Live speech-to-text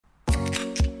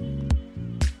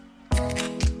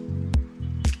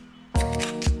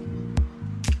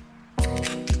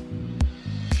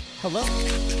Hello.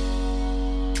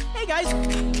 Hey guys.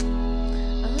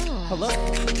 Oh. Hello.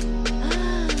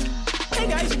 Hey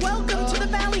guys, welcome to the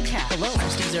Valley Cast. Hello, I'm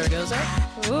Steve Zaragoza.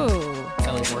 Ooh.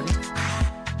 Ellie Morgan.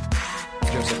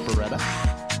 Joseph Beretta.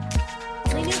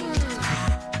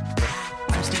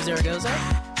 I'm Steve Zaragoza.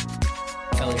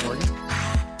 Ellie Morgan.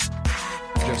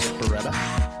 Joseph Beretta.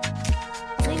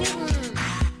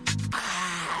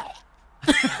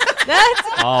 That's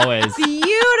Always.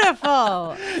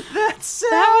 beautiful.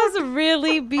 That was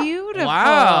really beautiful.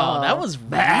 Wow, that was really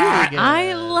good.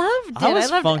 I loved it. I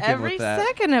was loved funking every with that.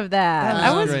 second of that. That I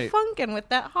was was great. funking with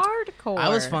that hardcore. I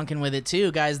was funking with it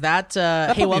too, guys. That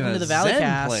That hey, put me welcome in to a the Valley zen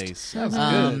Cast. place. That was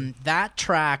good. That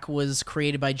track was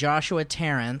created by Joshua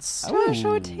Terrence.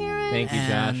 Joshua Terrence. Thank you,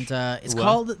 Josh. And it's Well.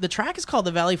 called the track is called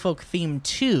the Valley Folk Theme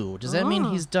 2. Does that mean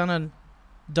Oh. he's done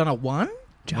a 1?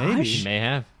 Maybe. You may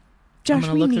have. Josh, I'm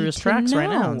gonna we look through need his to tracks right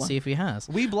now and know. see if he has.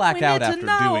 We black We out need to after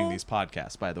know. doing these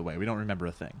podcasts, by the way. We don't remember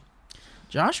a thing.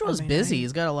 Joshua's busy.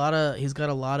 He's got a lot of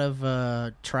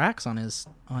tracks on his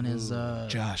Josh with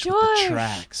Josh. the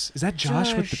tracks. Is that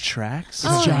Josh with the Josh. tracks?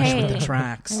 Oh, Josh hey. with the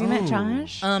tracks. Have you met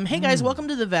Josh? Hey guys, welcome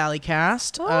to the Valley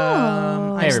Cast. Oh.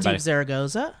 I'm Hey, everybody. Steve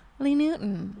Zaragoza. Lee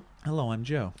Newton. Hello, I'm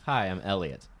Joe. Hi, I'm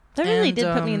Elliot. That really And,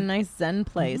 did put me in a nice zen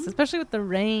place, especially with the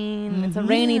rain. It's a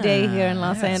rainy day here in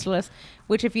Los Angeles,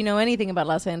 which, if you know anything about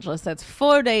Los Angeles, that's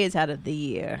 4 days out of the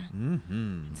year.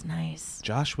 Mm-hmm. It's nice.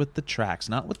 Josh with the tracks,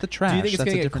 not with the trash. Do you think it's That's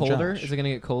going a to get different colder? Josh. Is it going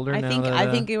to get colder I now? think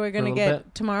we're for a gonna little get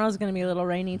bit? tomorrow's gonna be a little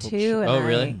rainy too. Oh, and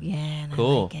really? And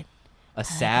Cool. I like it. A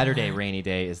Saturday rainy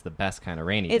day is the best kind of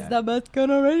rainy day. It's the best kind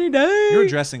of rainy day. You're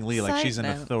addressing Lee like Side she's an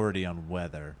note. authority on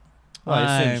weather. Well,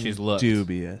 I assume I'm she's looked.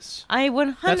 dubious. I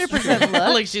 100% look.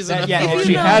 like she's in a Yeah, if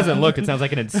she hasn't looked, it sounds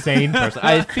like an insane person.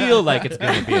 I feel like it's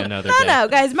going to be another day. No,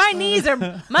 guys, my knees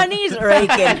are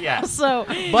aching. Yeah. So,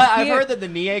 But I've here- heard that the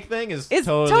knee ache thing is It's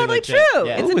totally totally legit. true.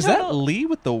 Yeah. It's Oh, a is that total- Lee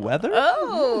with the weather?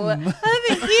 Oh,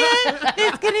 over here,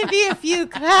 there's gonna be a few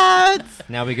clouds.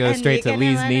 Now we go And straight we're to gonna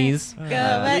Lee's wanna knees. Go,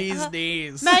 but- These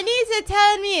knees. My knees are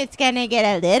telling me it's gonna get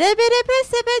a little bit of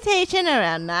precipitation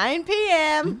around 9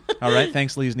 p.m. All right,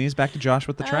 thanks, Lee's knees. Back to Josh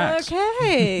with the tracks.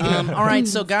 Okay. All right,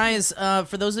 so guys,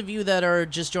 for those of you that are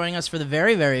just joining us for the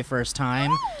very, very first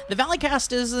time, the Valley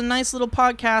Cast is a nice little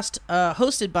podcast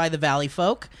hosted by the Valley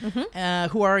Folk,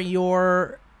 who are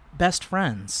your best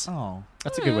friends. Oh,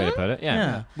 That's a good way to put it.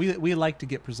 Yeah. we like to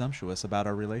get presumptuous about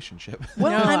our relationship.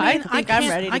 Well, No, I mean, I think I'm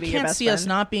ready to I be your can't best see us friend.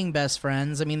 not being best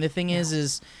friends. I mean, the thing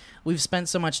is we've spent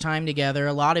so much time together.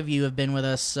 A lot of you have been with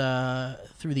us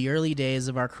through the early days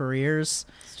of our careers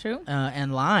It's true.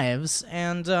 and lives,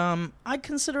 and I'd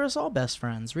consider us all best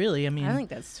friends. Really, I mean, I think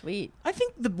that's sweet. I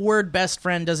think the word best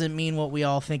friend doesn't mean what we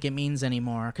all think it means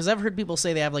anymore. Because I've heard people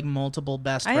say they have like multiple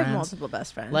best I friends. have multiple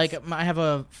best friends. Like I have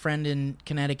a friend in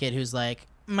Connecticut who's like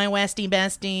my Westie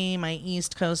bestie, my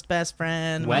East Coast best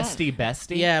friend. Westy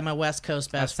bestie? Yeah, my West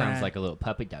Coast That best friend. sounds like a little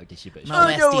puppy dog to shoot.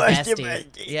 My Westie bestie.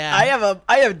 Yeah.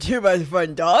 I have two best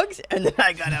friend dogs, and then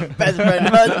I got a best friend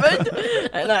husband,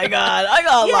 and I got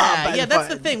a lot of best Yeah, that's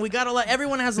the friends. thing. We got a lot.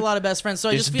 Everyone has a lot of best friends. So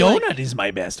I just feel like, is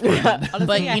my best friend.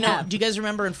 but you know, do you guys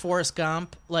remember in Forrest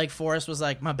Gump? Like Forrest was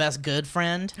like my best good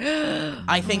friend.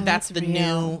 I think that's the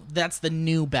new. That's the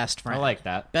new best friend. I like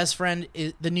that. Best friend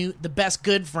is the new. The best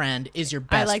good friend is your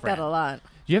best. I like friend. that a lot.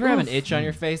 Do you ever have an itch on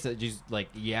your face that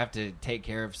you have to take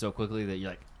care of so quickly that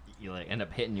you end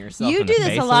up hitting yourself? You in do the this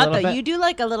face a lot, little though. bit? You do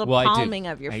like a little Well, I do. palming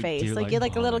of your I face. do Like like you're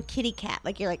like a little palming. kitty cat.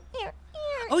 Like you're like.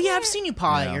 Oh yeah, I've seen you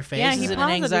paw at Yeah. your face. Yeah, is he it an paws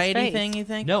at his anxiety face. thing? You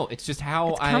think? No, it's just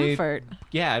how It's I comfort.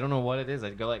 Yeah, I don't know what it is. I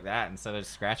go like that instead of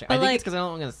scratching. But I think like- it's because I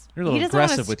don't want to. You're a He little doesn't wanna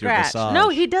aggressive with your scratch. massage. No,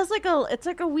 he does like a. It's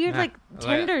like a weird Nah. like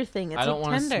tender thing. It's I don't like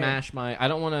want to tender. smash my. I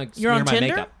don't want to You're smear on my Tinder?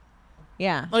 makeup.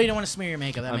 Yeah. Oh, you don't want to smear your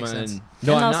makeup. That makes sense.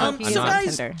 No, And I'm also not. he I'm is not. on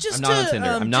guys, Tinder. just I'm not on to, Tinder.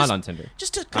 I'm not on Tinder.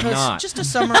 Just to I'm not. just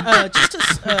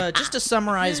to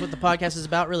summarize what the podcast is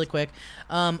about really quick.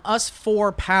 Us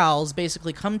four pals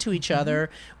basically come to each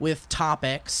other with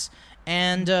topics,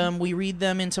 and we read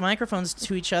them into microphones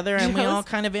to each other, and we all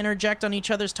kind of interject on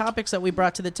each other's topics that we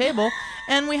brought to the table,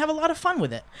 and we have a lot of fun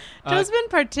with it. Joe's been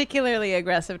particularly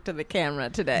aggressive to the camera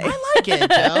today. I like it,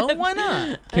 Joe. Why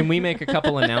not? Can we make a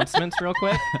couple announcements real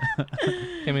quick?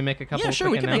 Can we make a couple? Yeah, sure,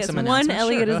 quick we can make Yes, some announcements? one, announcements.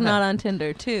 Elliot Sure, is go not ahead. on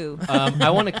Tinder. Two. I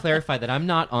want to clarify that I'm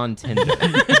not on Tinder.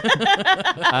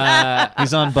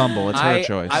 He's on Bumble. It's her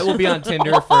choice. I will be on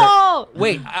Tinder for. Oh!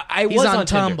 Wait, I He's was on on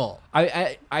Tinder. Tumble.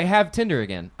 I have Tinder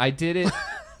again. I did it.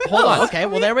 Hold on. Okay,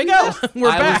 well there we go. We're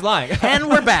I back. was lying. And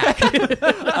we're back.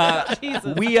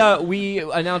 We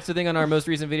announced a thing on our most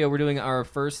recent video. We're doing our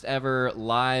first ever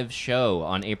live show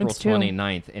on April It's true.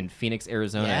 29th in Phoenix,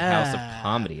 Arizona at House of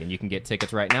Comedy. And you can get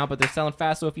tickets right now, but they're selling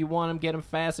fast, so if you want them, get them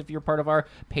fast if you're part of our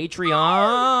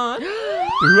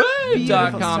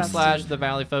Patreon.com/The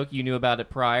Valley Folk. You knew about it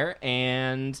prior.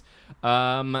 And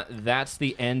that's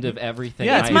the end of everything.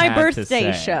 Yeah, It's I my had to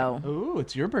birthday say. show. Ooh,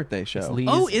 it's your birthday show. Lee's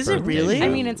Oh, is it birthday really? show. I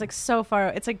mean, it's like so far.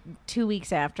 It's like 2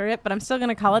 weeks after it, but I'm still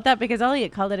gonna call it that because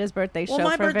Elliot called it his birthday Well, show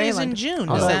my for a very birthday's long in time. June.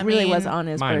 Although Does it that really mean was on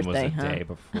his Mine birthday, was a huh? day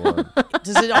before.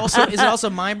 Does it also is it also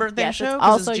my birthday Yes, show? it's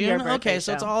 'Cause also it's your June. birthday Okay,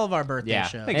 so it's show. all of our birthday Yeah.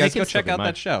 shows. Hey And guys, it can go still check be out mine.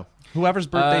 that show. Whoever's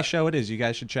birthday show it is, you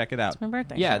guys should check it out. My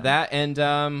birthday. Yeah, show. that and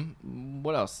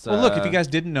what else? Well, look, if you guys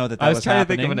didn't know that I was was trying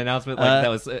happening, to think of an announcement that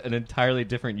was an entirely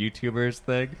different YouTubers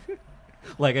thing.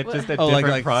 Like it's just a Oh, different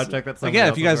like project that's like, yeah,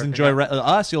 if you guys enjoy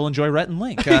us, you'll enjoy Rhett and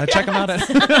Link. Check them out.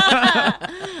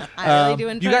 I really do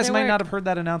enjoy You guys their may work. not have heard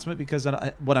that announcement because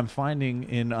what I'm finding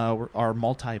in our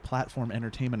multi-platform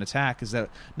entertainment attack is that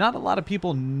not a lot of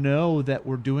people know that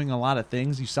we're doing a lot of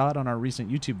things. You saw it on our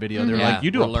recent YouTube video. They're Yeah, like, "You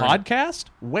do a we're learning. podcast?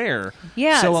 Where?"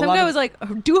 Yeah, So a some lot guy of- was like,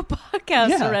 "Do a podcast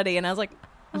Yeah. already," and I was like, it-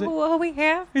 "Oh, well, we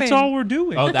have." It's been." all we're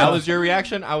doing. Oh, that was your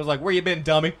reaction? I was like, "Where you been,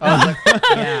 dummy?" I was like,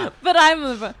 Yeah. But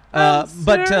I'm. But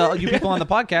sorry. you people on the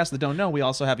podcast that don't know, we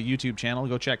also have a YouTube channel.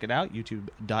 Go check it out,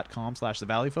 youtube.com/The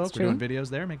Valley Folk. It's We're doing true. videos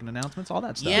there, making announcements, all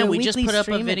that stuff. Yeah, The we just weekly put up a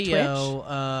stream at video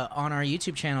on our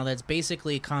YouTube channel that's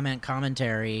basically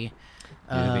commentary.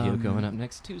 a video going up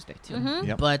next Tuesday too. Mhm.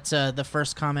 Yep. But the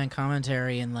first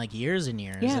commentary in like years and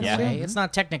years. Yeah, in a that's way. true. It's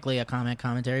not technically a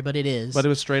commentary, but it is. But it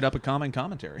was straight up a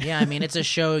commentary. Yeah, I mean, it's a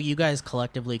show you guys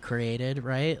collectively created,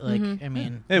 right? Like, I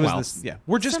mean, It was Well, this. Yeah,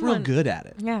 we're just someone- real good at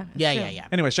it. Yeah. yeah, sure. yeah, yeah.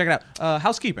 Anyways, check it out.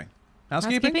 Housekeeping.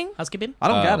 Housekeeping. Housekeeping? I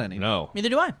don't got any. No. Neither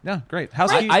do I. Yeah, great.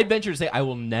 Housekeeping. I'd venture to say I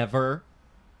will never.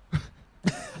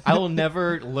 I will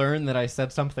never learn that I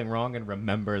said something wrong and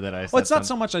remember that I said. Well, it's not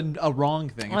so something. much a wrong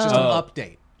thing. It's just Oh. an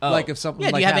update. Oh. Like if something. Yeah,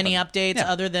 do like you have happened. any updates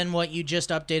Yeah. other than what you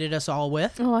just updated us all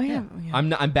with? Oh, I have.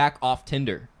 Yeah. I'm back off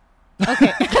Tinder.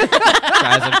 Okay.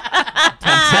 As of 10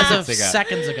 As seconds of ago.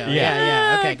 seconds ago. Yeah.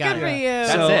 Yeah. Okay, got Good it. for you.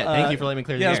 That's So, it. Thank you for letting me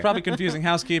clear the Yeah, air. it's probably confusing.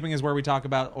 Housekeeping is where we talk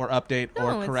about or update No, or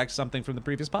it's- correct something from the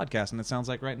previous podcast, and it sounds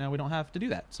like right now we don't have to do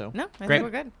that. So No, I Great.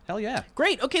 think we're good. hell yeah.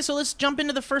 Great. Okay, so let's jump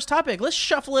into the first topic. Let's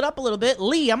shuffle it up a little bit.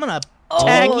 Lee, I'm going to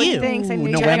tag you. Thanks. I Ooh, knew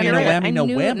no you were whammy, gonna no do it. whammy, I no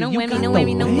knew it. whammy. No You whammy, got no the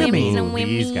whammy, no whammy, whammy. no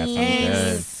Lee's got something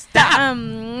good.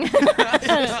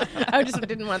 I just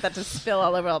didn't want that to spill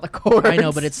all over all the cords. I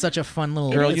know, but it's such a fun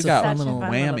little Girl, it's you a got fun Such a little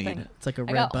fun little whammied. thing. It's like a I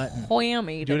red got button.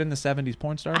 whammied. Do it in the '70s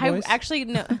porn star I voice. actually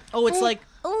no. Oh, it's like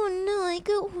Oh no, I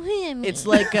got whammy. it's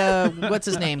like what's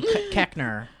his name?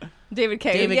 Keckner. David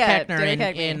K. David yeah, Keckner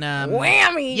David in Keckner. whammy.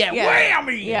 Whammy. Yeah,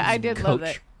 whammy. Yeah, I did love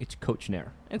Coach. it. It's Coach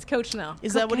Nair. It's Coach now.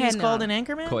 Is that what he's Coach called now. in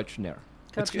Anchorman? Coach Nair.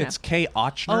 Coach it's K.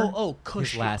 Ochner. Oh,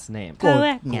 Kush. His last name.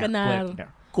 Coach Yeah, now.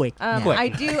 Quick. Quick. I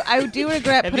do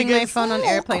regret Have putting you my guys- phone on Oh,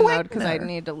 airplane mode because I Quackner.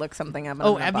 need to look something up. and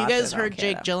Oh, I'm have gonna you botch guys it. I don't heard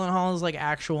Jake care. Gyllenhaal's like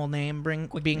actual name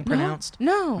being pronounced?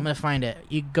 No. I'm gonna find it.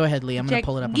 You go ahead, Lee. I'm gonna Jake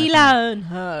pull it up. when I find it.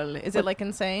 Gyllenhaal. Is it like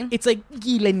insane? It's like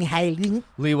Gyllenhaal.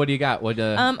 Lee, what do you got? What?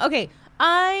 Okay.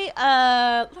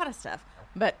 I a lot of stuff,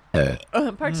 but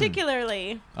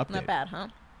particularly Update. not bad, huh?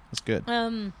 That's good.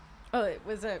 Oh, it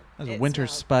was a. That's a it winter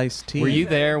smelled. spice tea. Were you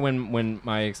there when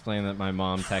I explained that my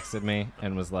mom texted me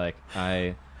and was like,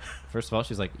 first of all,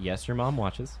 she's like, yes, your mom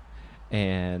watches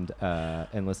and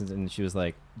listens, and she was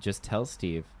like, just tell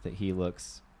Steve that he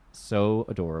looks so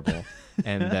adorable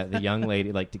and that the young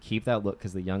lady, like, to keep that look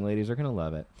because the young ladies are gonna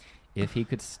love it. If he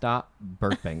could stop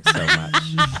burping so much.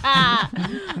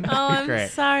 Oh, I'm Great.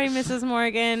 sorry, Mrs.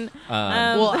 Morgan.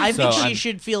 Well, I So think she I'm-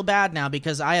 should feel bad now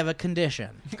because I have a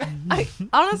condition.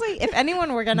 Honestly, if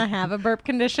anyone were gonna have a burp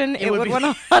condition, it would would be-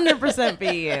 100%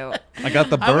 be you. I got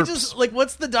the burps. I would just like,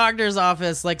 what's the doctor's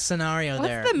office like scenario What's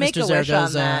there? the Make-A-Wish on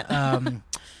Zaragoza, that?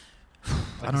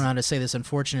 I don't know how to say this.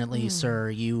 Unfortunately, sir,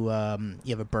 you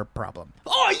have a burp problem.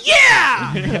 Oh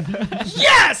yeah!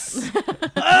 Yes!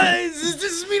 Does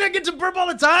this mean I get to burp all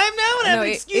the time now and I have No, an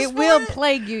it, excuse it for will it?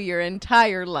 plague you your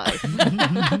entire life.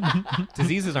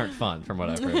 Diseases aren't fun, from what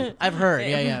I've heard. I've heard.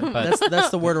 Yeah. But- That's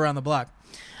the word around the block.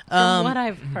 From what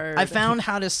I've heard. I found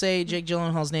how to say Jake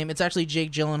Gyllenhaal's name. It's actually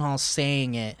Jake Gyllenhaal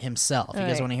saying it himself. You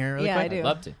guys Okay. want to hear it really Yeah, quick? I do. I'd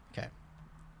love to. Okay.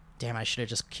 Damn, I should have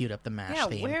just queued up the MASH Yeah,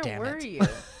 theme. where Damn were it. you?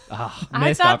 Ah, I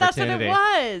missed thought that's what it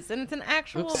opportunity. was, and it's an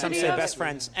actual Some video. say best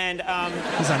friends, and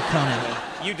He's on Conan.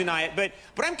 you deny it. But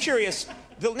I'm curious.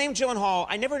 The name Gyllenhaal,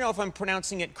 I never know if I'm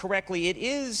pronouncing it correctly. It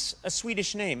is a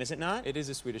Swedish name, is it not? It is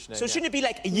a Swedish name. So yeah. shouldn't it be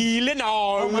like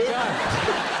Gyllenhaal?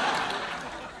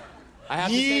 I have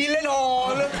to say,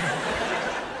 Gyllenhaal.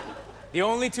 The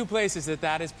only two places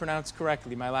that is pronounced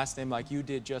correctly, my last name like you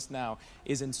did just now,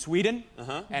 is in Sweden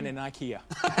and in IKEA.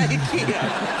 IKEA.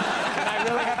 And I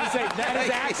really have to say, that is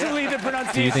actually the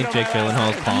pronunciation. Do you think of Jake my last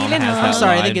Gyllenhaal's name. palm has that I'm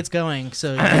sorry, I line? think it's going.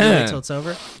 So you can wait till it's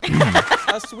over.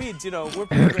 Us Swedes, you know, we're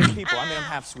pretty great people. I mean, I'm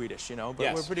half Swedish, you know, but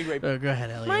Yes. we're pretty great Go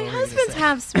ahead, Ellie. My What were you gonna husband's say?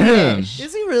 half Swedish.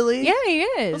 Is he really? Yeah, he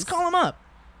is. Let's call him up.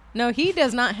 No, he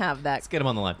does not have that. Let's get him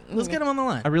on the line. Let's get him on the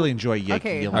line. I really enjoy Yake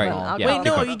Okay, Gyllenhaal. hold on. All right, I'll yeah. go.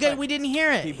 Wait, no, Okay. we didn't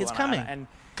hear it. people. It's coming. And,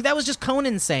 That was just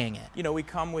Conan saying it. you know, we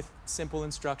come with simple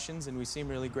instructions and we seem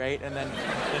really great, and then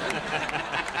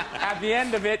at the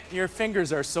end of it, your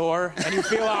fingers are sore and you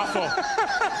feel awful.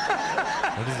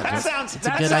 That sounds. It's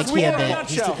a good IKEA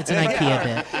bit. It's an IKEA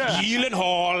bit.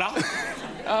 Gyllenhaal.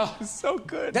 Oh, so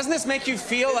good. Doesn't this make you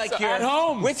feel like you're at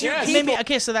home. with your Yes. people? Maybe.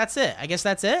 Okay, so that's it. I guess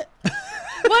that's it.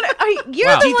 What? You're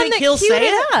Wow. the Do you one think that he'll queued say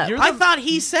it it? up. You're I the- thought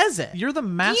he says it. You're the Do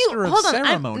master of hold on.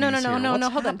 ceremonies No, here. What's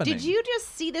hold on. happening? Did you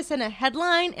just see this in a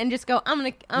headline and just go, I'm No,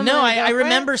 gonna go I for it?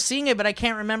 remember seeing it, but I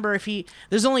can't remember if he.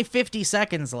 There's only 50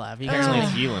 seconds left. You guys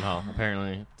Apparently need- it's Gyllenhaal.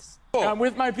 Apparently. I'm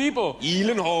with my people.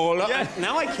 Gyllenhaal.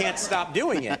 Now I can't stop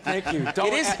doing it. Thank you. Don't.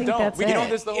 It is- I think don't. that's We it. can do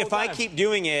this the whole If time. I keep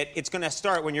doing it, it's going to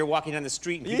start when you're walking down the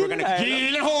street and people are going to Yeah.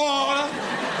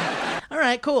 Gyllenhaal. All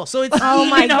right, cool. So it's. Oh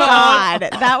my you know, god,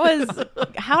 that was.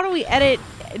 How do we edit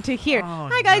to here? Oh,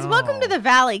 Hi guys, no. welcome to the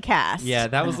Valley Cast. Yeah,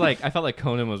 that was like, I felt like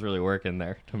Conan was really working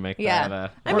there to make Yeah.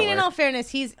 that. I mean, in work. all fairness,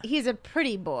 he's a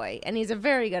pretty boy and he's a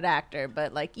very good actor,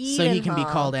 but like So he can be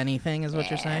Gyllenhaal- called anything, is what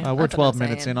you're saying? We're That's what 12 I'm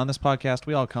minutes saying. in on this podcast.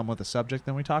 We all come with a subject,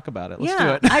 then we talk about it. Let's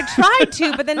yeah, do it. I tried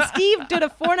to, but then Steve did a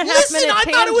 4.5 Listen, minute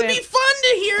I thought it would be tangent. fun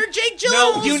to hear Jake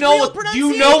Gyllenhaal's real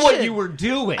pronunciation. were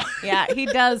doing. Yeah, he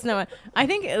does know it. I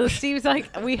think Steve's like,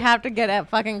 we have to get at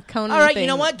fucking Conan. All right, thing. you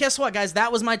know what? Guess what, guys?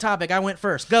 That was my topic. I went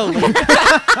first. Go. Lee.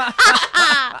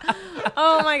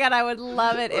 Oh my god, I would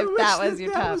love it if that was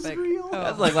your topic.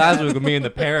 That's like last week with me and the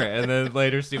parrot, and then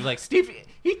later Steve was like, Steve,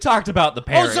 he talked about the Oh,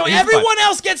 parrot. so He's everyone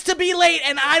else gets to be late,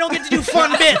 and I don't get to do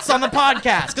fun bits on the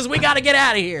podcast because we got to get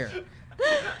out of here.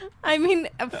 I mean,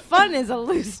 fun is a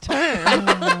loose term.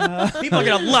 People are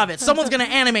gonna love it. Someone's gonna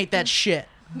animate that shit.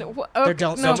 Okay,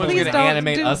 don't- no, Someone's please gonna don't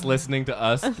animate do- us listening to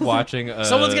us watching.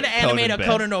 Someone's gonna animate Conan a bit.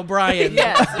 Conan O'Brien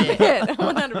Yes, bit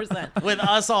 100%. with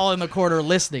us all in the corner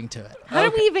listening to it. How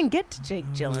did we even get to Jake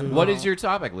Gyllenhaal? What is your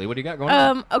topic, Lee? What do you got going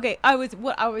on? Okay, I was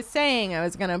saying I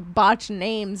was gonna botch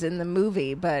names in the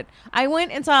movie, but I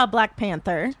went and saw Black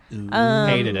Panther.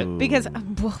 Hated it. Because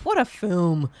what a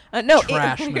film! No,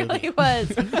 Trash it movie. really was.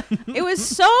 It was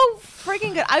so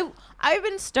freaking good. I've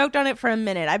been stoked on it for a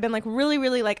minute. I've been like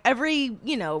really like every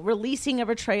releasing of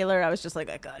a trailer. I was just like,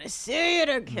 I gotta see it.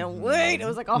 I can't wait. It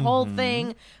was like a whole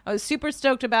thing. I was super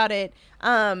stoked about it.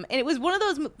 And it was one of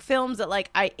those films that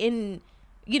like I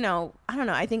don't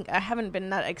know. I think I haven't been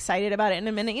that excited about it in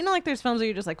a minute. You know, like there's films where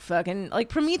you're just like fucking like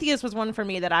Prometheus was one for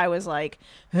me that I was like,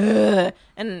 ugh,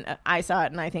 and I saw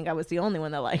it and I think I was the only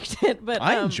one that liked it. But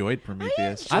I enjoyed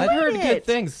Prometheus. I I've heard it. good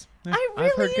things. I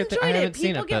I've heard really good thi- I enjoyed haven't it. seen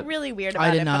People it, get but really weird I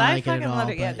about did it, not but I like it at fucking all,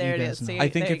 loved it. Yeah, but there you it guys is. know. See, I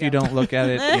think there if you go. don't look at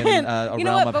it in a you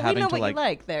know realm what? of But we having know to what like you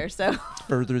like there. So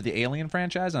further the Alien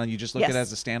franchise, and you just look at it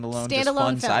as a standalone, just Standalone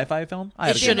fun film. sci-fi film, I It had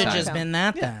a good should have time. just been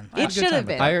that then. I had a it good should time have with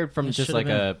been. I heard from It just should've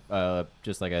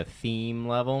like a theme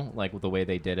level, like the way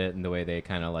they did it and the way they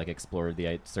kind of like explored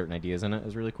the certain ideas in it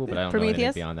is really cool. But I don't know anything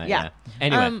Prometheus? beyond that. Yeah.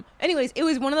 Anyway, Anyways, it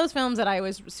was one of those films that I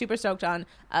was super stoked on.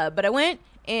 But I went,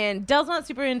 and Dell's not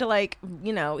super into like,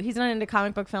 he's not into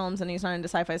comic book films and he's not into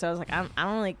sci-fi. So I was like, I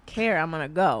don't really care. I'm gonna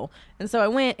go. And so I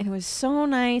went, and it was so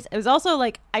nice. It was also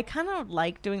like I kind of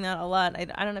like doing that a lot. I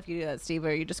don't know if you do that, Steve,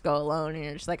 where you just go alone and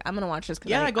you're just like, I'm gonna watch this.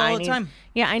 Yeah, I go all the time.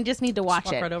 Yeah, I just need to watch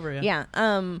walk it. right over, yeah.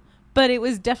 Yeah. But it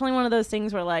was definitely one of those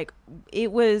things where, like, I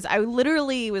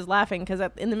literally was laughing because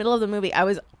in the middle of the movie, I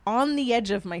was on the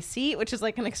edge of my seat, which is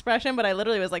like an expression, but I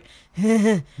literally was like,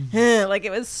 like,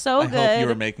 it was so I good. hope you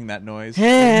were making that noise.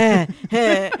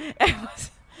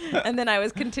 And then I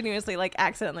was continuously like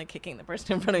accidentally kicking the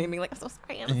person in front of me, being like,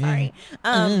 I'm sorry.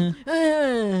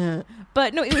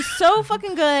 But no, it was so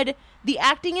fucking good. The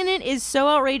acting in it is so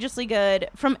outrageously good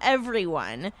from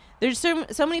everyone. There's so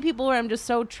many people where I'm just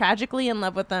so tragically in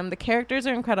love with them. The characters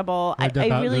are incredible. I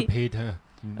really. She's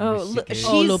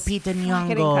Lupita fucking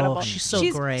Nyong'o. incredible. She's so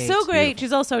great. So great.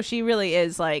 Beautiful. She really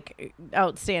is like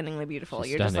outstandingly beautiful. She's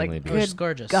You're just like, stunningly good beautiful. She's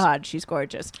gorgeous. God, she's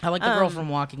gorgeous. I like the girl from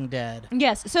Walking Dead.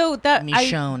 Yes, so that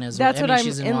Michonne is. that's I what mean, I'm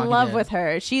she's in Walking love Dead. with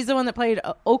her. She's the one that played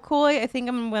Okoye. I think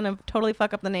I'm gonna totally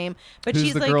fuck up the name, but who's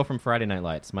she's the like, girl from Friday Night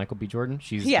Lights? Michael B. Jordan.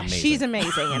 She's yeah, amazing. she's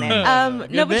amazing in it.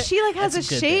 No, but bit. she like has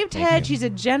That's a a good shaved bit. head. She's a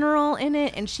general in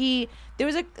it, and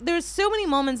there was so many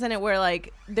moments in it where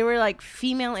like there were like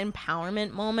female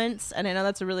empowerment moments, and I know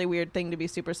that's a really weird thing to be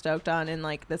super stoked on in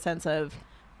like the sense of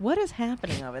what is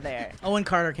happening over there. Owen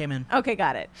Carter came in. Okay,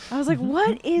 got it. I was like,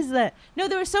 what is that? No,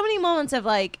 there were so many moments of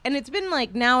like, and it's been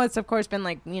like, now it's of course been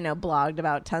like, you know, blogged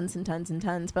about tons and tons and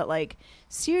tons, but like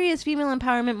serious female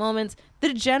empowerment moments.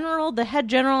 The head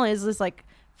general is this like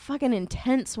fucking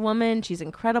intense woman. She's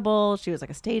incredible. She was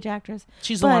like a stage actress.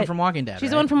 She's the one from Walking Dead.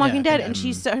 She's the right? one from Walking Yeah, Dead, and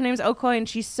her name's Okoye, and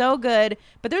she's so good.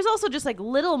 But there's also just like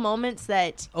little moments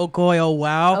that Okoye, oh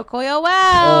wow. Okoye, oh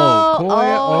wow, Okoye,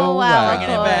 oh, wow.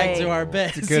 Bringing it back Okoye. to our bit.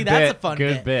 It's a See, good that's bit. a fun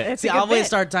Good bit. It's See, a good I'll always bit.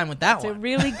 start time with that It's a one.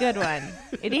 really good one.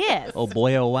 It is. Oh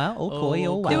boy, oh wow. Oh boy,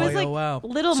 oh wow. There was Okoye, like oh, wow.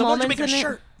 little Someone should moments make a in it.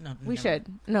 shirt. No, We never should.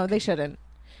 No, they shouldn't.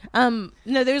 No,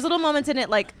 there's little moments in it.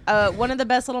 Like one of the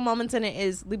best little moments in it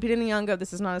is Lupita Nyong'o.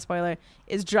 This is not a spoiler.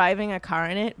 Is driving a car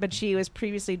in it, but she was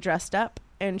previously dressed up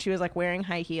and she was like wearing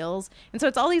high heels. And so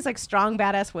it's all these like strong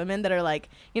badass women that are like,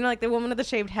 you know, like the woman with the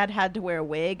shaved head had to wear a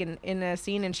wig in a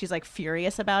scene, and she's like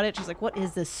furious about it. She's like, "What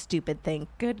is this stupid thing?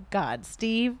 Good God,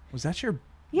 Steve!" Was that your?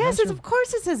 Yes, it's, of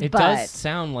course it's his It butt. does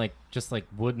sound like just like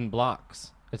wooden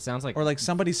blocks. It sounds like Or like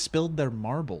somebody spilled their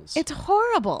marbles. It's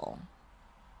horrible.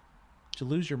 Did you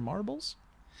lose your marbles?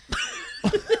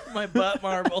 My butt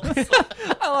marbles.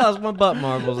 I lost my butt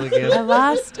marbles I again.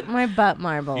 lost my butt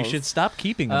marbles. You should stop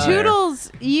keeping them. Toodles,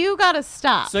 you gotta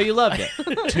stop. So you loved it.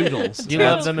 Toodles. You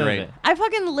That's loved the movie. great. I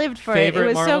fucking lived for Favorite it. It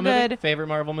was Marvel so movie? good. Favorite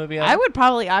Marvel movie ever? I would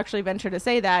probably actually venture to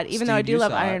say that, even though I Steve, do you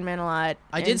love saw it. Iron Man a lot.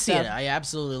 I and did see stuff. it. I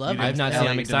absolutely loved it. I've not seen it.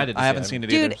 I'm excited to I see haven't it. seen it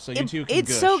Dude, either. So you two can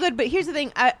it's gush. so good. But here's the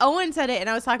thing. Owen said it, and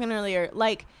I was talking earlier.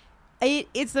 Like,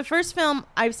 it's the first film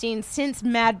I've seen since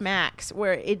Mad Max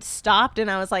where it stopped,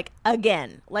 and I was like,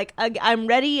 again. Like, I'm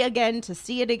ready again to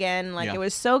see it again. Like, Yeah. it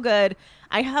was so good.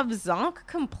 I have zonk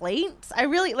complaints. I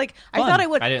really, like, I Fun. thought I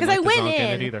would. I didn't Because like I the went zonk in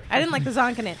in. it either. I didn't like the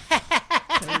zonk in it.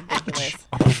 It was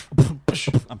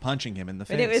ridiculous. I'm punching him in the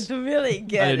face. But it was really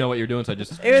good. I didn't know what you were doing, so I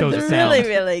just It chose was a sound. really,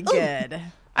 really good.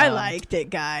 I liked it,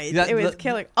 guys. Yeah, it was the-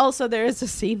 killer. Also, there is a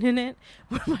scene in it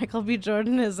where Michael B.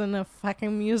 Jordan is in a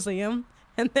fucking museum,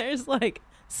 and there's like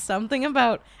something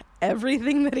about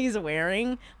everything that he's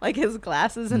wearing, like his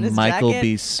glasses and his Michael jacket. B.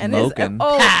 and his- smoking.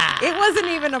 it wasn't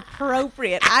even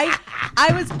appropriate. I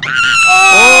was.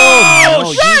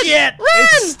 Oh, shit!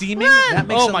 It's steaming. That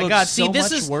makes Oh it my look God. so See,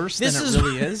 this much is- worse this than is- it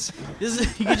really is. This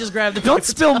is, you can just grab the Don't paper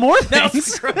spill more No,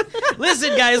 things.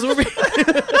 Listen, guys,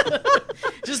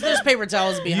 just there's paper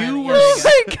towels behind You it. were Oh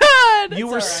my God! You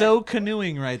were so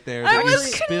canoeing right there I that you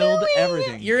was spilled canoeing.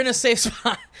 everything. You're in a safe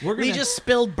spot. We're We gonna- just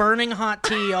spilled burning hot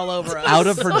tea all over us. Out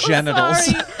of her So genitals.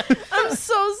 sorry. I'm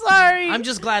so sorry. I'm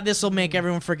just glad this will make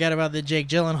everyone forget about the Jake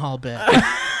Gyllenhaal bit.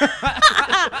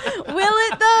 Will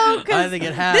it though? 'Cause I think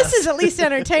it has. This is at least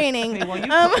entertaining.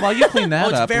 While you clean that Well,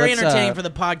 it's up, very let's, entertaining for the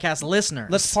podcast listeners.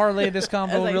 Let's parlay this As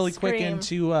combo I really quick scream.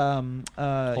 into Hold you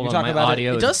on, talk my about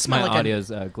audio. It does smell my like a- audio's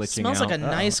glitching smells out. like a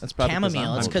nice That's probably 'cause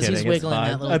chamomile. I'm It's I'm because he's kidding, it's wiggling fine.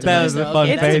 that little I bet it was device. a fun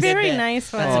It's face. a very bit.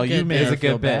 nice one. That's Oh, a you good made bit. her It's a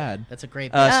feel good bit. bad. That's a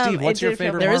great. Steve, it what's your did feel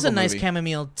favorite bad. there is a Marvel nice movie?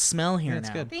 chamomile smell here That's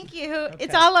now. good. Thank you.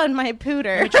 It's all on my pooter.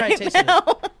 Let me try right tasting it.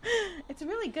 now. It's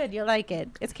really good. You'll like it.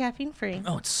 It's caffeine free.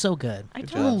 Oh, it's so good. I Good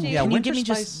told job. you. Yeah, Can you winter give me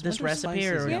spice- just this winter recipe,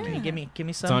 or spices, can you yeah. give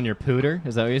me some? It's on your pooter.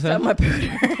 Is that what you said? It's on my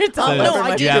pooter. It's all So over no, my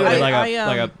I you did. have pooter. like I,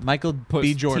 like a Michael B.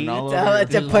 Puss Jordan tea. all So over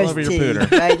it's a your, all over your pussy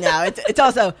pooter. right now. It's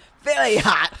also very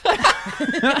hot.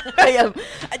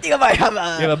 I think I might have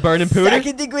a, You have a burning pooter?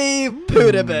 second degree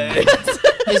pooter burn.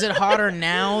 Is it hotter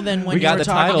now than when We you got were the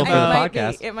talking title It for the about? might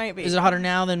podcast. be. It might be. Is it hotter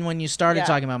now than when you started Yeah.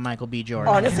 talking about Michael B.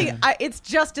 Jordan? Honestly, it's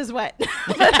just as wet.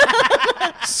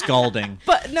 Scalding.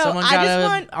 But no, Someone I got just an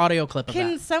want. audio clip of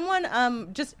Can that.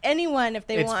 someone, just anyone, if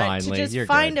they It's want, fine, to Lee. just You're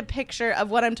find good. a picture of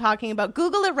what I'm talking about?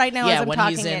 Google it right now Yeah, as I'm when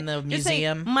talking he's in it. the Just say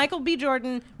museum. Michael B.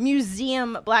 Jordan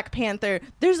Museum Black Panther.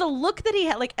 There's a look that he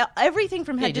had, like everything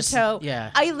from Yeah, head just- to toe.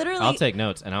 yeah. I literally. I'll take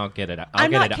notes and I'll get it.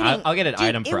 I'm not I'll kidding. get it Dude,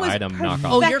 item it for was item knockoff.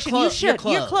 Oh, you're perfection. close. You You're should.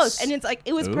 You're close. close. And it's like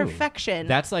it was Ooh. perfection.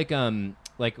 That's like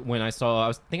when I saw.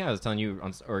 I think I was telling you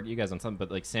or you guys on something,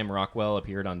 but like Sam Rockwell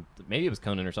appeared on maybe it was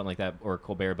Conan or something like that or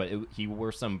Colbert, but he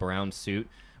wore some brown suit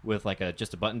with like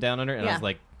just a button down under it, and I Yeah. was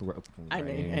like, I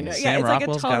know. Yeah, Sam it's like a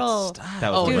Rockwell's total. got style.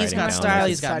 That was Oh, the he's writing got down. style. This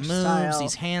He's is got such moves. style.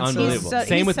 He's handsome. unbelievable. He's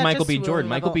Same with such a Michael B. swoon Jordan.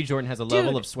 Michael level. B. Jordan has a Dude,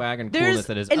 level of swag and There's coolness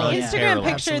that is an yeah. Instagram unparalleled.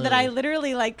 picture that I Absolutely.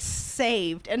 literally like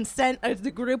saved and sent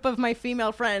the group of my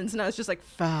female friends, and I was just like,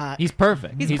 "Fuck." He's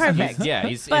perfect. He's perfect.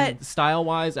 He's But- style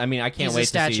wise. I mean, I can't He's a wait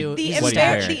statue. to see He's what a he's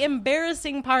statue. wearing. The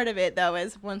embarrassing part of it though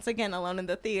is once again alone in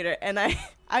the theater, and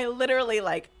I literally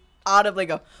like audibly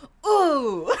go,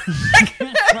 "Ooh!" Like,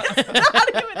 it's not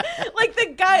even like the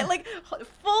guy, like,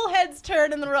 full heads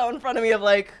turn in the row in front of me of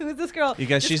like, who's this girl? You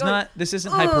guys, Just she's going, not. This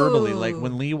isn't hyperbole. Like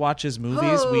when Lee watches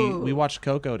movies, we watched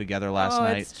Coco together last Oh,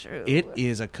 night. it's true. It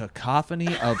is a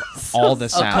cacophony of all the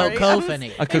sounds.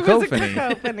 cacophony. A It was a cacophony.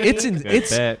 cacophony.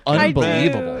 It's bit.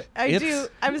 unbelievable. I do.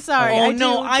 I'm sorry. Oh I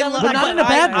no, do I double love. But not in a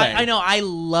bad way. I know. I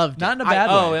loved it. Not in a bad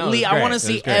Oh, way. no, it Lee, was I great. want to It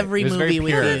see was great. every It was very movie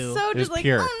with pure. It's you. so It was just like,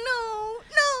 pure. oh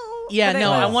no. Yeah, But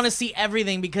no, I was. want to see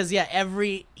everything because you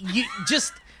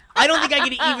just. I don't think I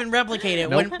could even replicate it.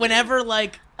 Whenever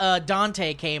like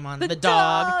Dante came on, the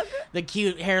dog, the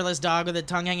cute hairless dog with the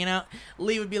tongue hanging out,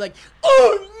 Lee would be like,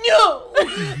 "Oh no,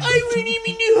 I wouldn't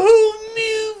even the whole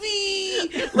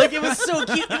movie." Like it was so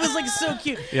cute. It was like so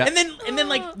cute. Yeah. And then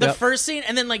like the Yep. first scene,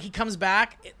 and then like he comes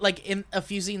back like in a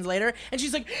few scenes later, and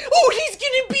she's like, "Oh, he's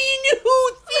gonna be in the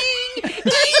whole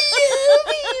thing. I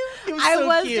love you." It was I so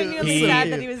was cute. genuinely He-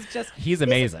 sad that he was just. He's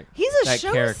amazing. He's a That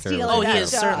show character was stealer. Oh, he that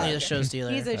is dog. certainly a show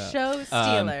stealer. He's a show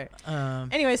stealer. Um,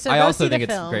 Anyway, so I go also see think the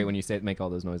it's film. great when you make all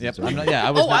those noises. Yep. Really. I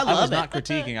was Oh, not, I I was love not it.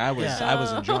 critiquing. I was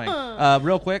Yeah. enjoying.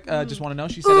 Real quick, just want to know.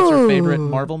 She said it's her favorite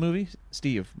Marvel movie.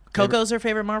 Steve, Coco's her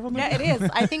favorite Marvel movie. Yeah, it is.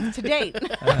 I think to date.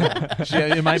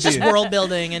 it might It's just be. world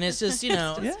building, and it's just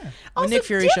Yeah. when Also Nick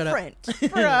Fury showed up.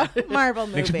 different for a Marvel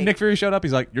movie. Nick Fury showed up.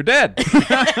 He's like, "You're dead."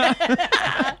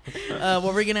 What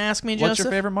were you gonna ask me, What's Joseph?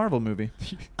 your favorite Marvel movie?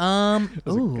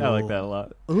 Ooh. I like that a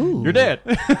lot. Ooh. You're dead.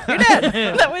 You're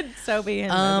dead. That would so be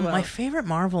him as well. My favorite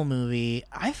Marvel movie,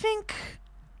 I think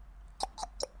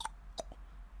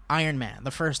Iron Man,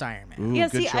 the first Iron Man. Ooh, yeah,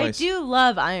 good see, choice. I do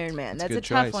love Iron Man. That's a good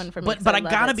tough choice. one for me. But I love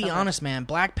gotta it be so much. honest, man.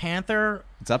 Black Panther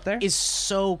It's up there. is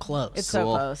so close. It's so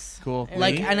Cool. close. Cool.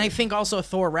 like, Lee? and I think also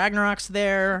Thor Ragnarok's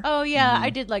there. Oh yeah, I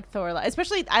did like Thor a lot.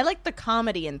 Especially, I liked the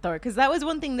comedy in Thor because that was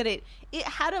one thing that it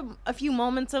had a few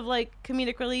moments of like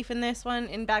comedic relief in this one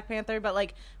in Black Panther,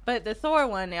 but the Thor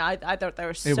one, I thought there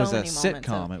were so It was a many moments.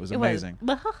 sitcom. It was amazing.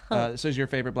 So is your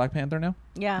favorite Black Panther now?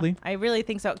 Yeah, Lee? I really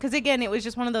think so. Because again, it was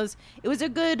just one of those. It was a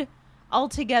good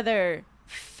altogether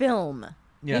film.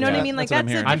 Yeah, you know what I yeah, mean? Like that's what I'm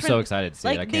that's hearing. a I'm so different- excited to see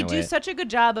like it. I they can't do wait. such a good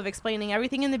job of explaining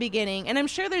everything in the beginning, and I'm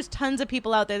sure there's tons of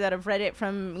people out there that have read it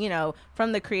from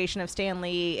from the creation of Stan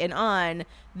Lee and on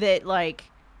that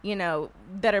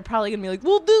that are probably gonna be like,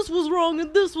 well, this was wrong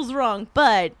and this was wrong.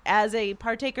 But as a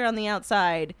partaker on the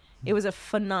outside, it was a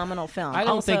phenomenal film. I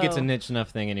don't think it's a Also- niche enough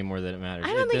thing anymore that it matters.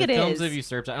 I don't think the it films is. have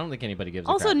usurped. I don't think anybody gives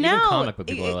Also a crap. now, Even comic book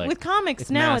people are like, with comics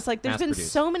it's now, mass- it's like there's been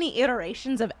mass-produced. so many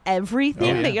iterations of everything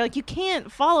Oh, yeah. that you're like you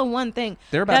can't follow one thing.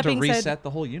 They're That about to being reset said-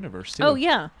 the whole universe too. Oh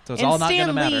yeah, So it's and all not Stan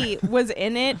gonna matter. Lee was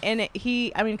in it, and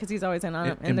because he's always in on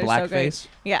it, In and they're so great. blackface?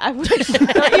 Yeah, I wish.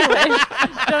 Don't you wish?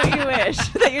 Don't you wish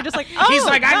that you're just like? Oh, He's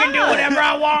like, I can do God." whatever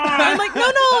I want. I'm like,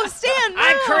 no, Stan. No.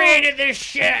 I created this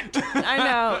shit. I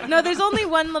know. No, there's only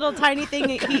one little tiny thing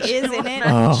that he is in it.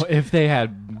 Oh, if they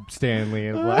had Stanley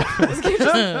in black,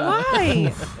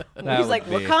 Why? That He's would like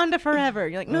be- Wakanda forever.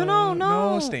 You're like, no,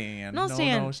 no, Stan. no, No,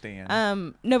 Stan. no,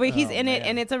 Stan. No, but he's Oh, in it, man.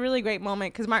 and it's a really great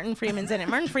moment because Martin Freeman's in it.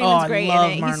 Martin Oh, Freeman's I great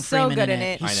love in it. Martin He's so Freeman good in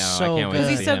it. He's I know, I so can't wait good. to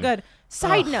He's see so him. good.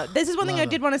 Side note: this is one thing I love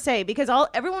did want to say because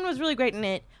everyone was really great in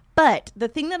it. But the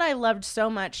thing that I loved so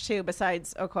much too,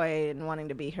 besides Okoye and wanting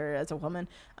to be her as a woman,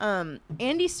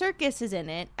 Andy Serkis is in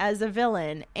it as a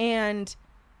villain, and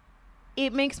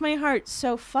it makes my heart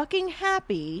so fucking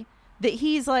happy that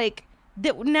he's like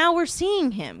that. Now we're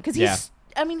seeing him because he's. Yeah.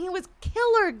 I mean, he was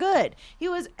killer good. He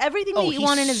was everything that Oh, you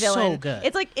want in a he's villain. so good.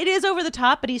 It's like it is over the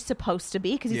top, but he's supposed to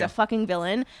be because he's Yeah. a fucking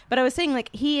villain. But I was saying like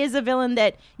he is a villain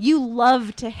that you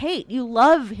love to hate. You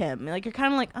love him. Like you're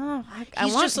kind of like, oh, I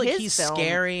He's want just like his he's film.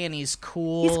 scary and he's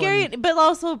cool. He's scary, and- but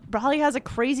also probably has a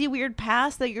crazy weird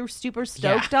past that you're super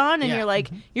stoked on, and yeah. you're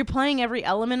like you're playing every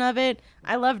element of it.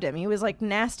 I loved him. He was like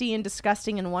nasty and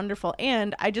disgusting and wonderful,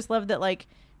 and I just love that like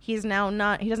he's now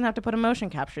not. He doesn't have to put a motion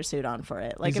capture suit on for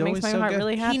it. Like He's it makes always my so heart good.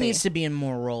 really happy. He needs to be in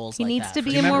more roles. He like needs that to for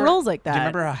be sure. in more roles like that. Do you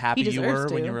remember how happy He you were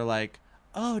deserves when to. you were like,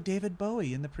 "Oh, David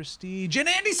Bowie in The Prestige and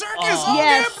Andy Serkis"? Oh.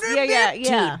 Yes,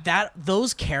 yeah. Dude,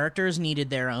 those characters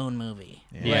needed their own movie.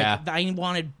 Yeah. Like,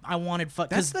 I wanted That's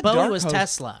because the Bowie dark was horse.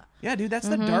 Tesla. Yeah, dude, that's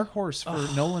the dark horse for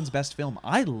Nolan's best film.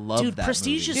 I love Dude, that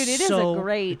Prestige movie. is Dude, it is so- a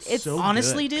great. It's so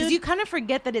Honestly, good. dude, because you kind of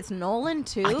forget that it's Nolan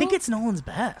too. I think it's Nolan's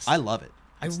best. I love it.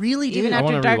 I really do. Even I after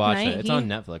want to Dark rewatch Knight, it. It's on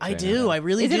Netflix. I right do. now. I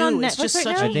really Is it do. on It's Netflix just right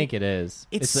such now? a I think it is.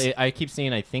 It's- I keep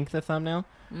seeing. I think the thumbnail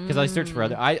because I search for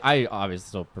other. I obviously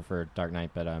still prefer Dark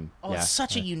Knight, but Oh, yeah. it's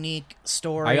such a unique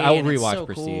story. I will and it's rewatch so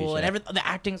Prestige, cool, and yeah. the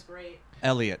acting's great.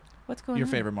 Elliot, What's going your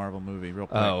on? favorite Marvel movie, real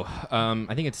quick. Oh,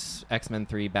 I think it's X-Men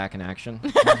 3 Back in Action.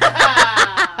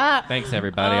 Thanks,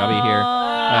 everybody. I'll be here.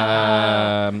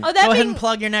 Oh, that Go ahead being and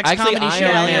plug your next Actually, comedy I show.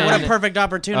 am- Elliot. What a perfect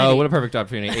opportunity. Oh, what a perfect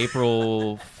opportunity.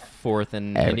 April 4th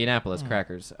in Indianapolis,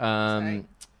 Crackers.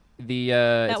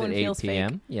 It's one at 8 feels fake.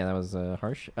 p.m. Yeah, that was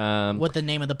harsh. What the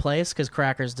name of the place? Because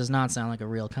Crackers does not sound like a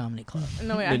real comedy club.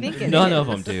 No, I think it None is. of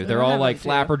them do. They're None all of like them do.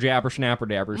 flapper, jabber, snapper,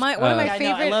 dabbers. One of my I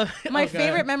know, I favorite, love- my oh, go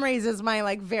favorite ahead. memories is my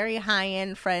like very high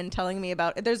end friend telling me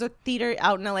about. There's a theater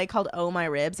out in LA called Oh My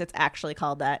Ribs. It's actually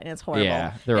called that, and it's horrible.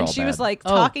 Yeah, they're and all she was bad. like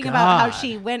Oh, talking about how God.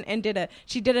 she went and did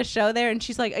a show there, and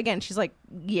she's like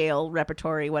Yale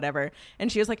repertory whatever,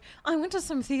 and she was like, I went to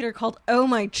some theater called Oh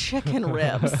My Chicken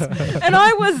Ribs, and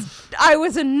I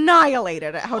was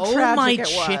annihilated at how Oh tragic my it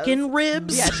was. chicken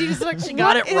ribs? Yeah, she just like She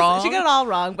got what it wrong? She got it all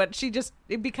wrong, but she just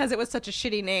because it was such a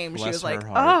shitty name, she Bless was like, her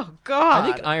heart. oh God.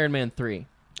 I think Iron Man 3.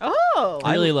 Oh,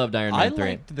 I really loved Iron Man I 3.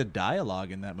 liked the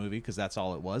dialogue in that movie because that's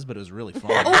all it was, but it was really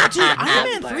fun. Oh, dude,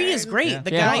 Iron Man 3 is great. Yeah.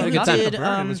 The Yeah, guy I who got that did... for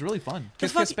it was really fun.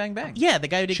 Kiss, fuck- kiss, bang, bang. Yeah, the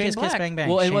guy who did Shane Kiss Kiss Black. Bang Bang.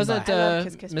 Well, and Shane was Black. it I love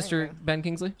Kiss, Kiss, Bang, Mr. Bang. Ben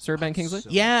Kingsley? Sir Ben Kingsley?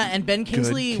 Yeah, and Ben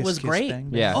Kingsley Kiss, was Kiss, great. Bang,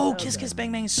 Bang. Yeah. Oh, Kiss Kiss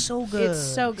Bang Bang is so good. it's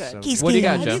so good. Kiss, What do you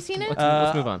got, Kiss. Joe? Have you seen it?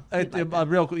 Let's move on.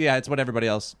 Yeah, it's what everybody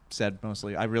else said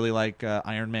mostly. I really like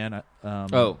Iron Man.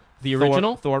 The Thor-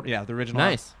 original? Thor, yeah, the original.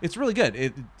 Nice. It's really good.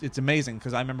 It's amazing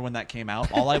because I remember when that came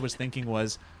out, all I was thinking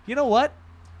was, you know what?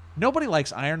 Nobody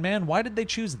likes Iron Man. Why did they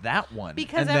choose that one?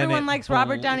 Because And then everyone it likes blew-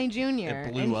 Robert Downey Jr.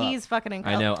 it blew and up. he's fucking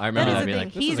incredible. I know. I remember that that is being the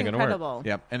like, thing. this He's isn't gonna work. incredible.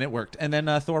 Yep, and it worked. And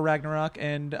then Thor Ragnarok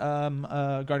and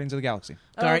Guardians of the Galaxy.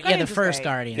 Oh, Yeah, the Guardians is first great.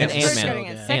 Guardian. And The is first Ant-Man.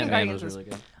 Guardians. good. Second Ant-Man Guardians was was really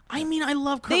good. I mean, I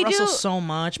love They Kurt Russell do- so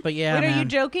much, but yeah, Wait, man. are you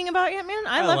joking about Ant-Man?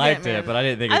 I I love liked Ant-Man. it, but I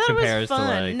didn't think I it thought it was compares to fun.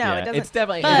 like. No, yeah. it doesn't. It's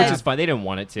definitely, but which is fine. They didn't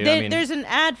want it to. I mean, There's an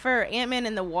ad for Ant-Man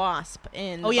and the Wasp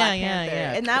in Oh, yeah, Black yeah, Panther,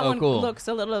 yeah. and that Oh, one cool. looks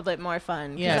a little bit more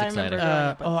fun. 'cause Yeah, I it's remember exciting. growing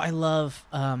up. Oh, I love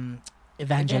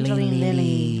Evangeline Evangeline Lilly.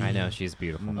 Lilly. I know she's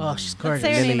beautiful. Oh, she's Let's gorgeous.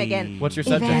 say her name Lily. again. What's your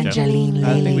subject, Joe? Evangeline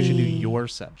I think we should do Lilly. your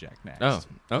subject next. Oh, okay.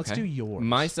 Let's do yours.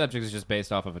 My subject is just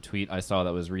based off of a tweet I saw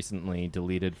that was recently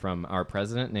deleted from our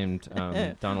president named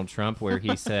Donald Trump, where he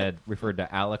referred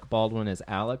to Alec Baldwin as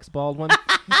Alex Baldwin,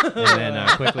 and then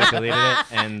quickly deleted it.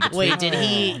 And the Wait, tweet- did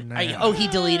he? He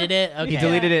deleted it. Okay. He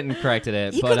deleted it and corrected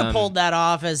it. He but, could have pulled that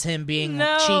off as him being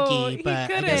No, cheeky, he but I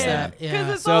couldn't. guess that Because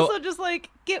yeah. it's So- also just like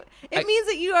it means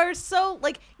that you are so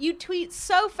like you tweet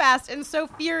so fast and so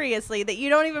furiously that you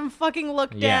don't even fucking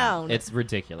look down. It's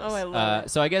ridiculous. Oh, I love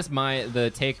it. So I guess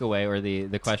the takeaway or the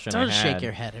question Don't I had. shake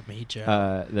your head at me,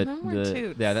 Joe. No more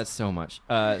toots. Yeah, that's so much.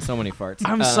 So many farts.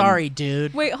 I'm sorry,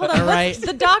 dude. Wait, hold on. All right.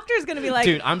 The doctor's gonna be like,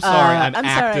 Dude, I'm sorry. I'm sorry.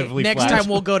 actively Next flashing. time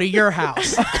we'll go to your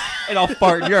house. and I'll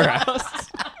fart in your house.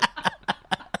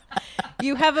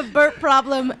 You have a burp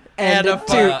problem And a toot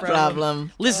fart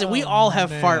problem. Listen, we all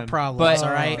have fart problems, But-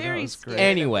 all right? Very was great. scared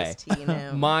Anyway, of this tea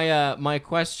now. my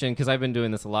question, because I've been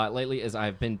doing this a lot lately, is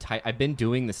I've been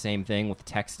doing the same thing with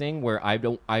texting, where I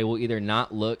will either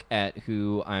not look at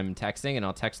who I'm texting, and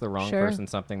I'll text the wrong Sure. person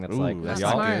something that's Ooh, like that's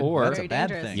y'all, not good. or That's Very a bad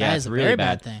dangerous. thing. yeah, That it's is a really very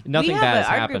bad. bad thing. Nothing We have bad a- has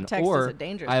our group happened. text is Or a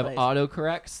dangerous I have place.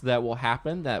 autocorrects that will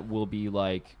happen that will be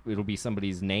like it'll be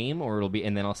somebody's name, or it'll be,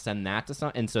 and then I'll send that to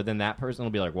some, and so then that person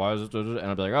will be like, "Why is it?" And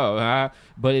I'll be like, "Oh,"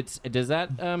 but is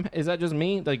that just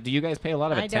me? Like, do you guys pay a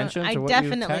lot of attention I to what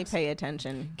definitely you text? pay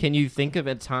attention. Can you think of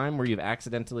a time where you've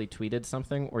accidentally tweeted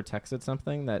something or texted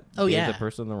something that Oh, gave yeah. the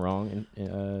person the wrong?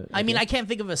 I mean, I can't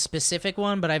think of a specific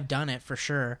one, but I've done it for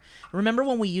sure. Remember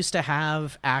when we used to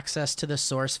have access to the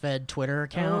SourceFed Twitter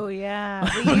account? Oh yeah,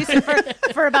 we used it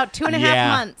for about 2.5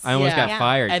 months. I almost Yeah. got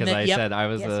fired And because then- I yep. said I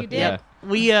was Yes, the you did.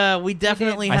 yeah. We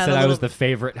definitely I had said a I little, was the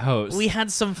favorite host. we had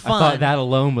some I fun. thought that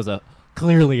alone was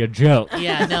clearly a joke.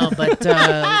 Yeah, no, but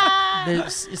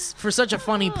it's for such a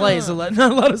funny place, not a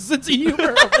lot of sense of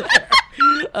humor over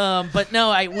there. But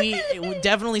no,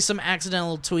 definitely some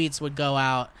accidental tweets would go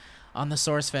out on the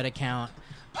SourceFed account.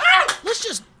 Let's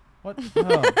just What?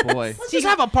 Oh boy.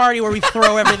 have a party where we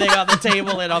throw everything on the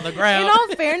table and on the ground. In all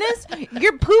fairness,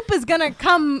 your poop is gonna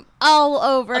come all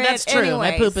over it. That's true. My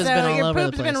Anyway, poop has so been all your over the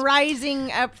poop's been place.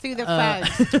 rising up through the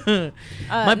fence.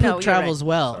 My poop no, you're travels right.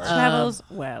 well. Travels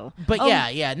well. But Oh,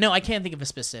 yeah, no, I can't think of a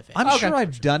specific. I'm sure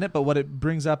I've done it, but what it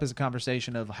brings up is a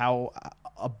conversation of how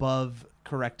above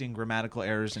correcting grammatical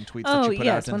errors in tweets that Oh, you put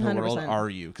yes, out into the world 100%. are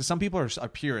you? Because some people are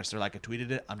purists. They're like, I tweeted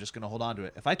it. I'm just going to hold on to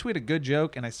it. If I tweet a good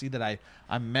joke and I see that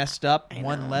I messed up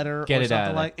one letter Get or it out something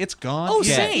of like, it's gone. Oh,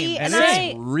 Yeah. same. And And it's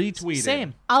I- retweeted.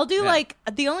 Same. I'll do Yeah. like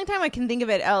the only time I can think of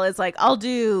it, Elle, is like I'll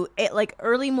do it like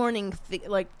early morning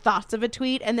like thoughts of a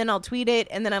tweet, and then I'll tweet it,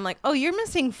 and then I'm like, oh, you're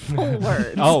missing full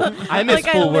words. Oh, I miss Like,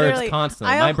 I full words literally-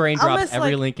 constantly. I'll- My brain I'll drops miss,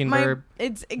 every like, linking my- verb.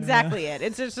 It's exactly it.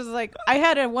 It's just like I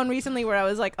had one recently where I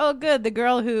was like, oh, good, the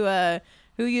girl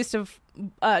who used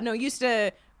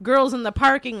to girls in the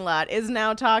parking lot is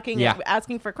now talking Yeah. and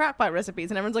asking for crockpot recipes,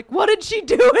 and everyone's like, what did she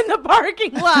do in the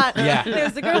parking lot? Yeah.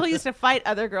 There's the girl who used to fight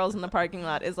other girls in the parking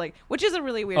lot is like, which is a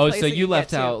really weird Oh, place so that you get left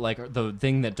to. out like the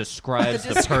thing that describes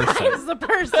the Describes person. the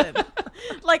person.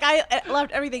 Like I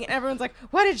left everything, and everyone's like,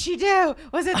 "What did she do?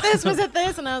 Was it this? Was it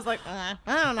this?" And I was like, I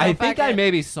don't know. I if think I could."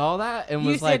 maybe saw that and You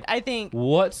was said, like, I think.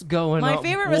 what's going on? My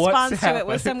favorite What's response to it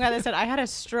was happening? some guy that said, "I had a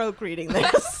stroke reading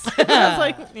this." I was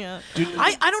like, "Yeah."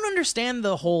 I don't understand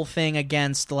the whole thing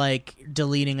against like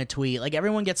deleting a tweet. Like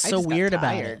everyone gets I so just got weird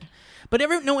about it. tired. But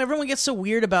everyone gets so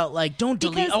weird about like don't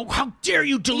delete. Because- Oh, how dare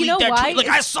you delete know that why? tweet? Like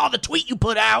I saw the tweet you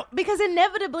put out. Because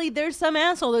inevitably there's some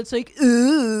asshole that's like,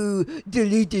 "Ooh,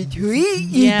 delete the tweet."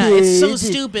 Yeah, it's so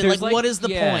stupid. There's Like, what is the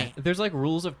point? There's like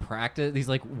rules of practice, these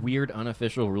like weird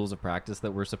unofficial rules of practice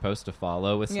that we're supposed to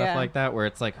follow with stuff Yeah. like that, where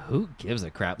it's like, who gives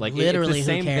a crap? Like, Literally, it's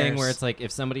the who same thing cares? where it's like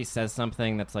if somebody says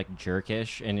something that's like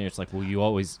jerkish, and it's like, well, you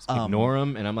always ignore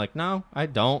them, and I'm like, no, I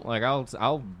don't. Like,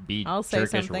 I'll be I'll say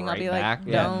jerkish something, right I'll be like, back.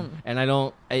 don't. And I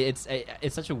don't. It's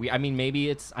such a weird. I mean, maybe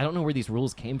it's. I don't know where these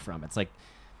rules came from. It's like.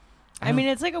 I mean,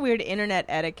 it's like a weird internet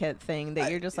etiquette thing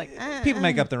that you're just like, People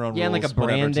make up their own Yeah, and rules. like a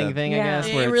branding thing, Yeah. I guess.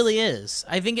 where It it's- really is.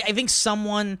 I think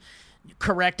someone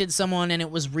corrected someone and it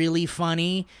was really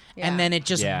funny, Yeah. and then it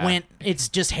just Yeah. went. It's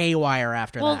just haywire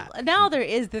after Well, that. now there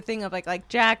is the thing of like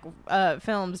Jack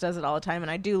Films does it all the time, and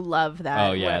I do love that.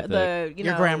 Oh, yeah, where the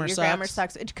Your grammar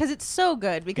sucks because it's so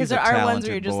good. Because He's there a are ones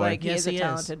where you're talented just boy. like, Yes, he is a he is.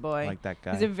 talented boy. Like that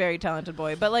guy. He's a very talented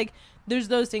boy. But like, there's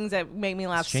those things that make me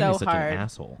laugh Shane's so such hard. an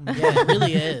asshole. Yeah, it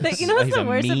really is. That, you know what's He's the a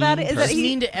worst mean about it is that He's he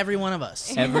mean to every one of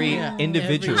us. Every Yeah.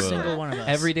 individual. Every single one of us.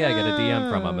 Every day I get a DM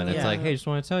from him, and it's Yeah. like, hey, just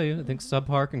want to tell you, I think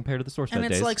subpar compared to the source And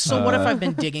code it's days. like, so what if I've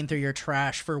been digging through your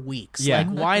trash for weeks? Yeah. Like,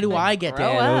 why do I get to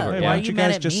Grow get up. over? Hey, it? why Why are don't you mad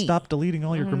guys at just me? stop deleting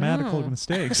all your grammatical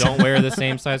mistakes? don't wear the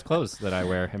same size clothes that I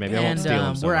wear, and maybe I won't And steal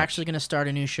them so we're much. actually going to start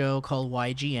a new show called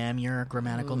YGM, Your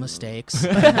Grammatical Mistakes.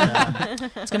 And,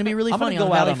 it's going to be really I'm funny going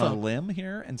to on go out Valley on a Folk. limb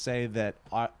here and say that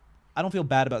I don't feel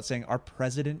bad about saying our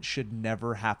president should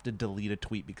never have to delete a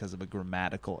tweet because of a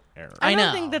grammatical error. I I know,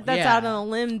 don't think that that's yeah. out on a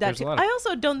limb. There's a lot of- I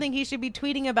also don't think he should be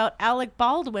tweeting about Alec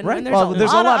Baldwin Right. when there's, Well, a,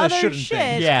 there's lot a lot of of other shouldn't shit.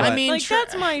 things, Yeah. but- I mean, like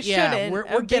that's my yeah, shouldn't. we're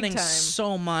big getting time.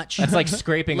 so much. That's like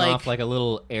scraping Like- off like a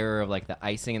little error of like the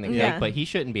icing in the cake, Yeah. but he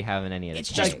shouldn't be having any of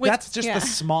It's it. just Like, with- that's just yeah. the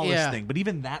smallest Yeah. thing. But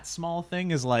even that small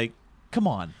thing is like, come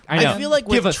on. I know. I feel like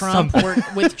Give with us Trump, something.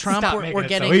 with Trump, Stop we're making it so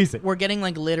getting easy. we're getting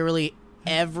like literally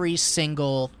every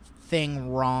single thing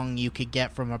wrong you could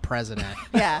get from a president.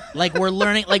 Yeah. Like we're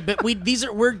learning, like, but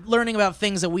we're learning about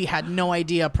things that we had no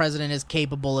idea a president is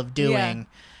capable of doing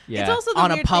Yeah. It's also the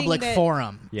on a weird public thing that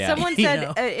forum. Yeah. Someone You said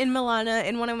know? in Milana,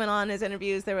 in one of Milana's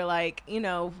interviews, they were like,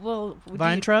 well,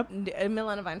 Weintraub?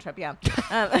 Milana Weintraub, yeah.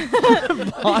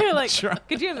 They were like,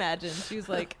 could you imagine? She was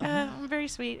like, I'm very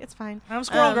sweet. It's fine. I'm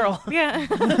Squirrel Girl. Yeah.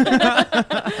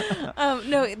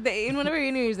 No, in one of her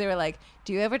interviews, they were like,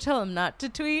 do you ever tell him not to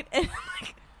tweet? And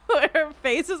like, her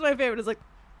face is my favorite. It's like,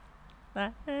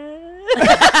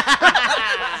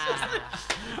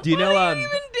 Do you know? what are you even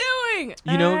doing?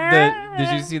 You know,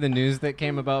 did you see the news that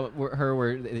came about her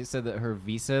where they said that her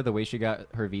visa, the way she got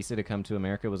her visa to come to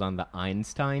America was on the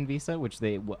Einstein visa, which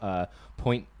they I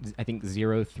think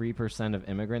 0.03% of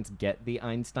immigrants get the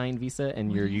Einstein visa,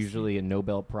 and you're usually a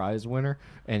Nobel Prize winner,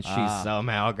 and she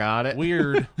somehow got it.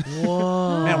 Weird.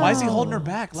 Whoa. Man, why is he holding her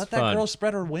back? Let that fun. girl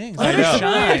spread her wings. I Let her know.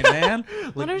 shine, man.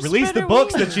 Let her Release spread the her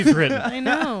books wings. that she's written. I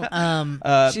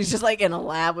know. She's just like in a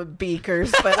lab with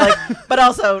beakers, but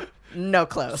also no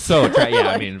clothes. So yeah,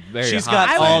 I mean, very She's hot got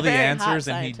I was all the very answers,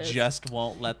 hot and he scientist. just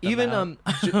won't let them even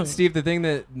out. Steve, the thing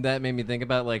that made me think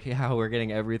about like how we're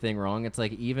getting everything wrong, it's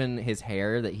like even his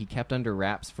hair that he kept under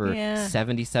wraps for Yeah.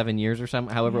 77 years or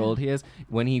something, however old he is,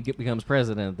 when he becomes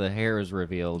president, the hair is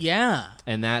revealed. Yeah.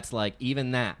 And that's like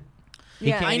even that. He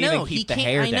Yeah. can't I even know keep he the can't.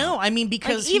 hair I know. down. I mean,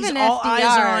 because Like, even all eyes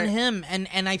are FDR on him, and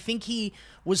I think he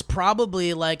was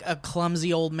probably like a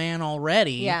clumsy old man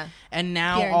already. Yeah. And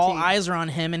now all Guaranteed. eyes are on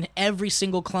him, and every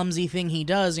single clumsy thing he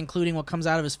does, including what comes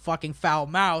out of his fucking foul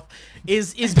mouth,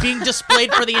 is being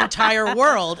displayed for the entire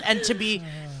world, and to be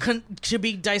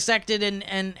dissected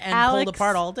and Alex pulled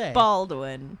apart all day.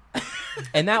 Baldwin.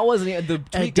 And that wasn't the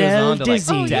tweet Adele goes on to like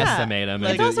Dizzy. Oh, yeah. decimate him.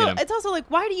 Like, and It's do, also you know, it's also like,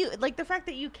 why do you like the fact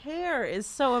that you care is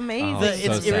so amazing. Oh, it's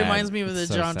so it sad. reminds me of the It's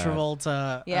so John sad.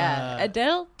 Travolta. Yeah,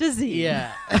 Adele Disease.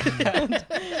 Yeah.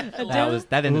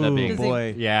 that ended up being Ooh,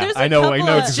 boy. Yeah, There's a I know couple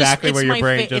of- exactly It's where your my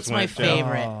brain fa- just it's my went. to.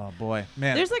 favorite. Oh boy,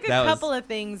 man. There's like a That was- couple of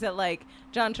things that like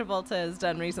John Travolta has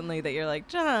done recently that you're like,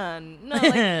 John, no,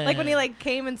 like when he like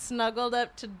came and snuggled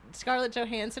up to Scarlett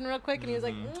Johansson real quick, and he was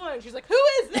like, "Mwah," and she's like, who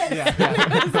is this? Yeah.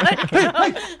 And it was like,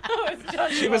 oh, it's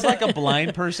John She was Travolta. like a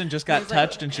blind person, just got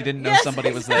touched, and she didn't know Yes,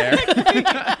 somebody was there.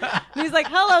 And he's like,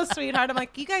 hello, sweetheart. I'm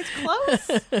like, you guys close?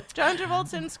 John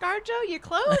Travolta and ScarJo, you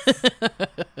close?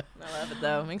 I love it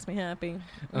though. It makes me happy.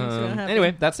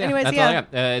 Anyway, that's all I got.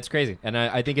 It's crazy, and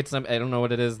I think it's I don't know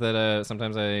what it is that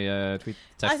sometimes I tweet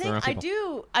text I think around I people.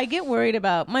 do. I get worried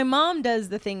about. My mom does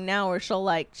the thing now where she'll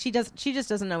like she just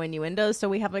doesn't know innuendos, so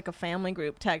we have like a family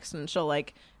group text, and she'll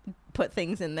like put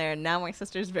things in there. And now my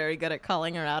sister's very good at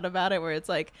calling her out about it, where it's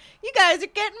like, you guys are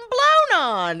getting blown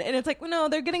on, and it's like, well, no,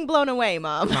 they're getting blown away,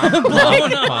 mom.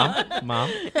 Mom.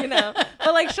 You know,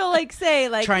 but like she'll like say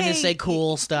like Trying hey, to say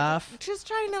cool stuff. just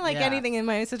trying to like Yeah. anything, and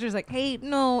my sister's like, hey,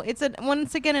 no, it's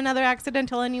once again another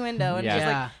accidental innuendo, and Yeah. she's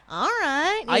Yeah. like, all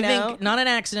right, you I know? think not an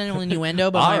accidental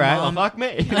innuendo, but All my right, mom. well, fuck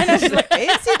me. I know, she's like,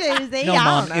 it's a doozy. No, I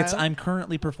Mom, don't know. it's I'm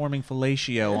currently performing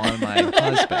fellatio on my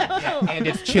husband. And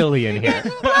it's chilly in here.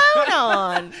 blown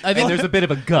on. I And think there's a bit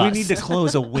of a gust. We need to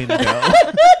close a window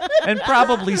and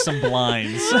probably some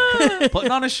blinds.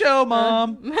 Putting on a show,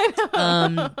 Mom.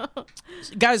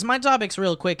 guys, my topic's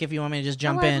real quick. If you want me to just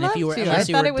jump Oh, I'd in, if love you were, to. I unless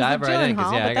you thought were. it was dive the right in, 'cause,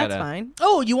 Gyllenhaal, yeah, I but that's gotta- fine.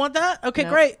 Oh, you want that? Okay, No.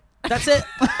 great. That's it.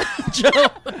 Joe.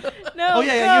 No, Oh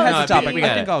yeah, you go. have No, the topic. we I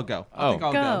got think it. I'll go. I think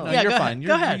I'll Go. go. No, Yeah, you're go fine. ahead. You're,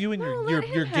 Go ahead. You and Oh, your let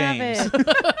your him have games. it.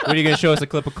 What are you going to show us a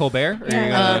clip of Colbert? Or are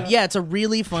you gonna- Yeah, it's a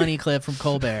really funny clip from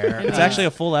Colbert. It's actually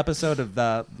a full episode of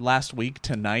the last week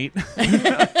tonight.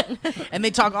 and they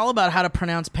talk all about how to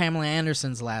pronounce Pamela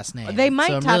Anderson's last name. They might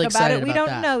So I'm talk really about excited it. We about don't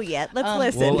that. know yet. Let's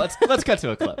listen. well, let's cut to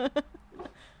a clip.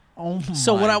 Oh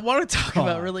So what my I want to talk God.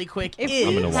 about really quick if is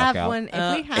I'm we gonna have walk out. one, if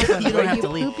we have one, you don't where have you to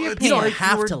leave. poop your You don't pants.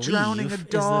 have to leave. is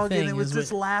the thing,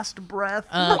 is what- last breath.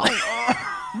 Uh,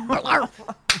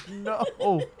 no.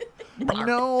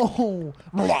 No.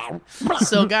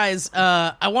 So, guys,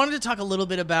 I wanted to talk a little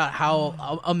bit about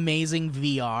how amazing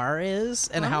VR is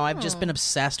and how I've just been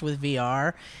obsessed with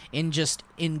VR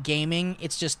in gaming.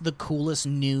 It's just the coolest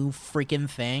new freaking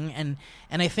thing. And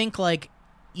I think, like,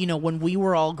 you know, when we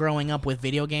were all growing up with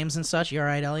video games and such, you all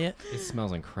right, Elliot? It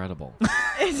smells incredible.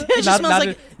 It just smells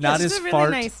like... not It's as a really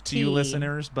fart nice to you tea.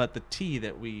 listeners, but the tea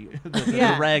that we the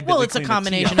Yeah. rag. Well, that we it's a clean the tea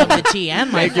combination off. of the tea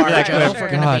and my Thank you for fart, that Joe. clip. If we're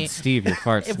gonna God, be... Steve, your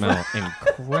farts smell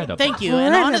incredible. Thank you.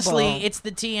 And Incredible. honestly, it's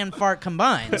the tea and fart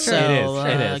combined. So,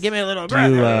 It is. give me a little Do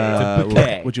you, It's a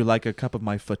bouquet. would you like a cup of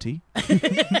my footy?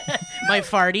 my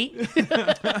farty.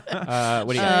 What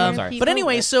do you got? I'm sorry. But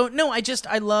anyway, so no,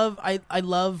 I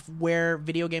love where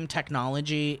video game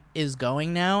technology is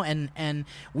going now, and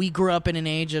we grew up in an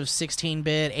age of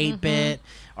 16-bit, 8-bit,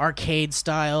 arcade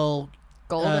style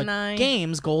GoldenEye.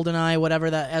 games, GoldenEye, whatever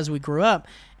that as we grew up.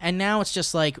 And now it's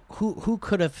just like who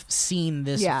could have seen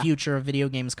this Yeah. future of video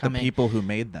games The coming? people who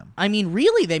made them. I mean,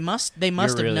 really, they must You're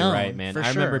have really known, right, man. For I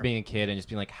remember sure. being a kid and just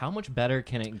being like, how much better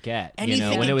can it get?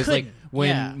 Anything when it it was could. like when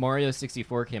Yeah. Mario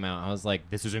 64 came out, I was like,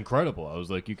 this is incredible. I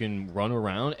was like, you can run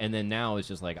around, and then now it's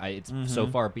just like it's so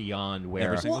far beyond where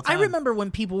Every single Well, I time. remember when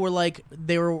people were like,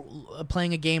 they were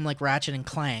playing a game like Ratchet and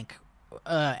Clank,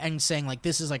 and saying like,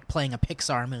 this is like playing a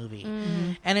Pixar movie,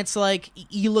 and it's like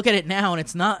you look at it now and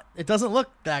it's not. It doesn't look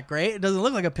that great. It doesn't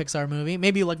look like a Pixar movie.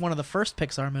 Maybe like one of the first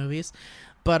Pixar movies,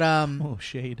 but Oh,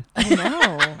 shade. I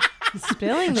know.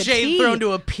 Spilling the shade tea. thrown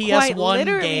to a Quite PS1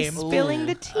 literally game. spilling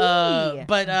the tea. No,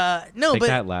 Take but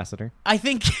that, Lassiter. I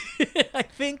think I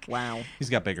think. Wow. He's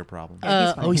got bigger problems.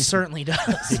 He certainly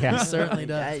does. Yeah. He certainly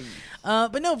does.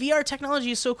 But no, VR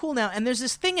technology is so cool now, and there's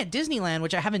this thing at Disneyland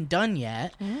which I haven't done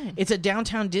yet. It's at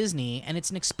Downtown Disney, and it's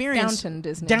an experience. Downton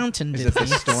Disney. Downton Is Disney. it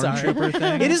the Stormtrooper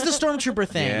thing? It is the Stormtrooper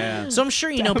thing. Yeah. So I'm sure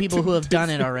you know people who have done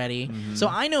it already. So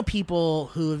I know people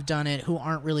who have done it who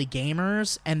aren't really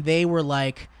gamers, and they were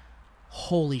like,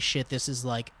 holy shit, this is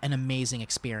like an amazing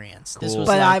experience. This was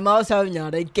But like, I'm also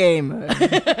not a gamer.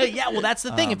 yeah, well, that's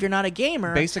the thing. If you're not a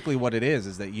gamer, Basically, what it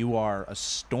is that you are a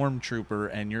stormtrooper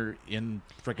and you're in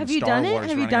freaking Have you Star done it? Wars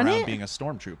Have you running done around it? being a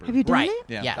stormtrooper. Have you done Right. it?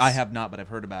 Yeah, Yes. I have not, but I've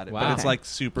heard about it. Wow. But it's Okay. like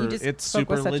super. You just It's spoke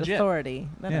super with such legit. authority.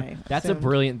 That Yeah. I That's a assume.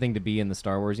 brilliant thing to be in the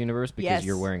Star Wars universe because Yes.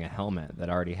 you're wearing a helmet that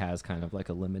already has kind of like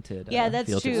a limited. Yeah, that's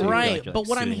feel to it, true. so you're, right? like, But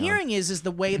what I'm sitting on- hearing is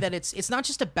the way that it's not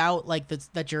just about like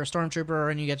that you're a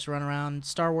stormtrooper and you get to run around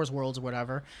Star Wars worlds or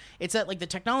whatever. It's that like the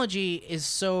technology is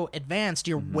so advanced.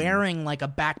 You're wearing like a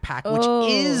backpack, which Oh.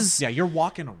 is Yeah, you're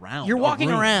walking around. you're a walking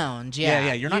room. around. Yeah,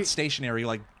 Yeah, You're not stationary. You're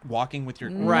like walking with your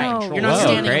Right. No. You're not Whoa,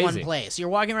 standing in one crazy. place. You're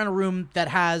walking around a room that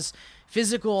has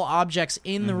physical objects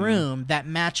in the room that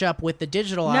match up with the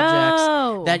digital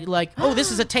objects that like, oh,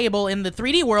 this is a table in the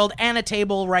 3D world and a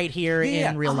table right here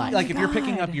in real life. Like if you're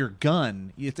picking up your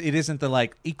gun, it isn't the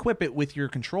like equip it with your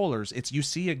controllers. It's you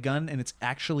see a gun and it's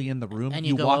actually in the room. And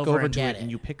you go walk over over and to get it it. and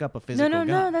you pick up a physical gun.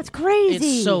 No, that's crazy.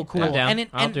 It's so cool. I'm down. And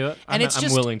I'll do it. And it's I'm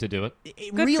just willing to do it. It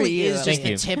Good for really you. is just Thank the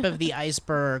you. tip of the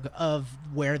iceberg of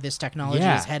where this technology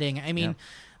Yeah. is heading. I mean,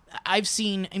 I've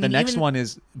seen. I mean, The next even, one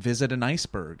is visit an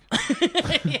iceberg.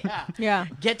 Yeah.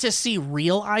 get to see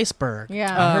real iceberg.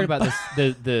 Yeah. I heard about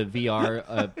this the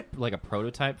VR like a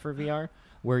prototype for VR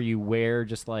where you wear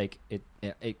just like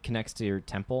it connects to your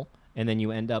temple and then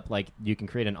you end up like you can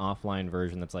create an offline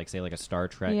version that's like say like a Star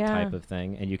Trek Yeah. type of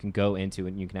thing and you can go into it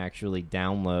and you can actually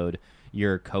download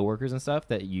your coworkers and stuff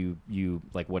that you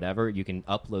like whatever you can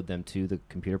upload them to the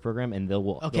computer program and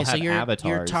they'll Okay, so have you're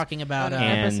avatars talking about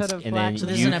and, episode of and Black then So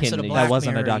this is you an episode can of Black That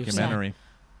wasn't a Mirror you've seen. documentary.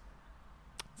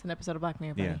 It's an episode of Black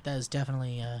Mirror. Yeah. buddy. That is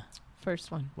definitely.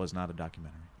 First one. Was not a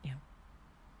documentary. Yeah.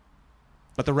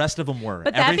 But the rest of them were.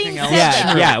 But that Everything being else. said,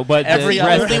 yeah yeah but Every the other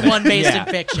rest only of it- one based yeah. in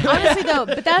fiction. Honestly, though,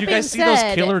 but that You being guys see said,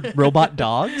 those killer robot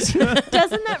dogs?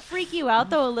 doesn't that freak you out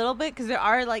though a little bit? Because there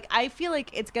are like, I feel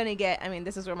like it's gonna get. I mean,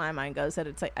 this is where my mind goes. That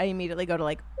it's like I immediately go to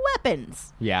like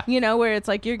weapons. yeah You know, where it's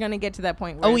like you're gonna get to that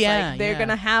point where Oh, it's yeah, like they're yeah.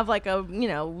 gonna have like a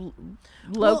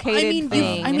located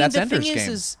thing. I mean, That's the thing Ender's Game.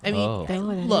 is, I mean, Oh. That's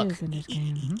what it look, is, Ender's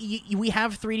Game. we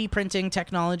have 3D printing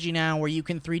technology now where you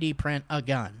can 3D print a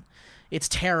gun. It's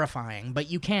terrifying,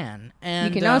 but you can.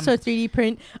 And You can also 3D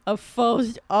print a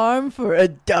false arm for a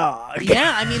dog.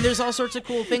 yeah. I mean, there's all sorts of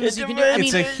cool things you can do. I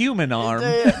It's mean, a human arm.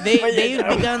 they've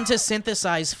begun to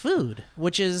synthesize food,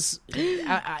 which is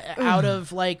out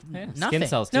of like nothing. skin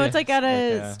cells No, too. it's like out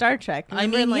of Star Trek. I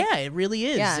Remember, mean, like, yeah, it really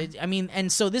is. Yeah. I mean,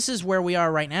 and so this is where we are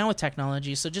right now with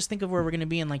technology. So just think of where we're going to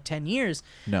be in like 10 years.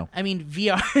 No. I mean,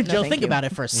 VR. Joe, thank think you. about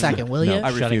it for a second, will No, you?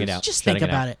 I'm shutting refuse. it out. Just Shutting think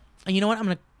it out. about it. And you know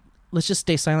what? Let's just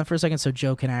stay silent for a second so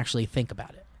Joe can actually think about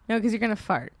it. No, because you're gonna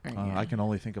fart. Right here. I can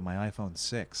only think of my iPhone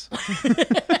 6.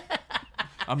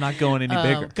 I'm not going any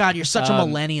bigger. God, you're such a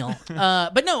millennial.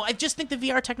 But no, I just think the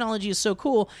VR technology is so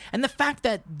cool, and the fact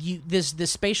that this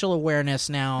spatial awareness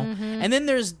now, Mm-hmm. and then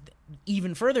there's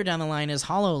even further down the line is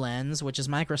HoloLens, which is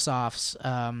Microsoft's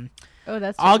Oh,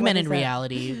 that's augmented what is that?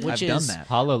 reality, which I've done is that.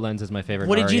 HoloLens is my favorite.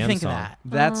 what did you REM think song. of that?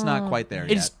 That's not quite there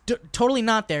yet. It's totally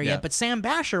not there Yeah. yet. But Sam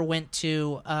Basher went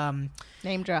to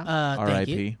Name drop. thank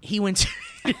you. R.I.P.. He went to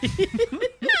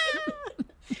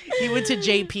he went to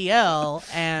JPL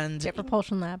and Jet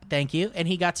Propulsion Lab. thank you, and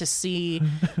he got to see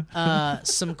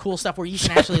some cool stuff where you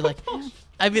can actually like.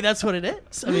 I mean, that's what it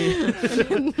is. I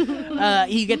mean,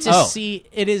 you get to see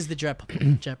it is the jet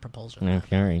propulsion. No,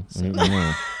 sorry.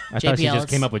 I thought she JPL, just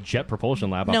came it's- up with Jet Propulsion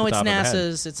Lab. No, off the it's top of her head.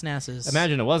 NASA's. It's NASA's.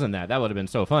 Imagine it wasn't that. That would have been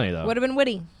so funny though. Would have been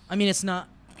witty. I mean, it's not.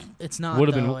 It's not. Would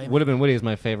have though. been Woody is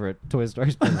my favorite Toy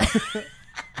Story spin-off.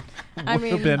 I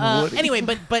mean, been Woody. Anyway,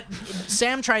 but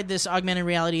Sam tried this augmented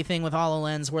reality thing with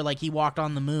HoloLens, where like he walked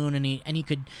on the moon and he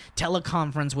could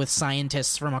teleconference with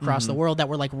scientists from across the world that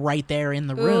were like right there in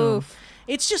the room. Oof.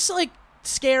 It's just like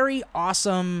scary,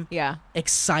 awesome, Yeah.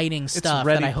 exciting It's stuff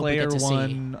Ready that I hope we Player get to see.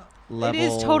 One level. It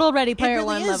is total Ready It Player really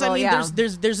One is. level. I mean, yeah.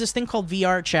 there's this thing called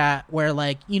VR chat where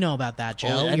like you know about that,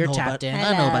 Joe. You're tapped in.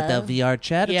 I know about that VR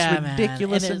chat. It's Yeah,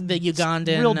 ridiculous man. and the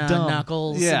Ugandan real dumb.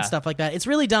 knuckles Yeah. and stuff like that. It's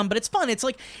really dumb, but it's fun. It's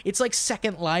like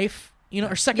Second Life, you know,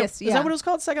 or Second. Yes, Is yeah. that what it was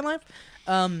called? Second Life.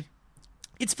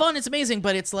 It's fun. It's amazing,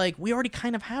 but it's like we already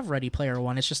kind of have Ready Player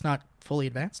One. It's just not fully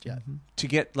advanced yet. To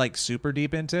get like super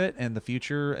deep into it and the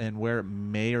future and where it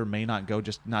may or may not go,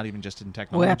 just not even just in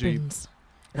technology. Weapons.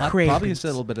 Probably Cravens. a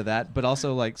little bit of that, but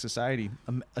also like society.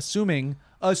 Assuming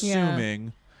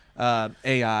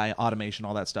AI, automation,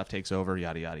 all that stuff takes over,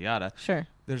 yada yada yada. Sure.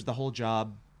 There's the whole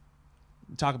job.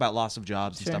 Talk about loss of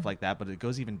jobs and Sure. stuff like that, but it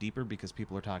goes even deeper because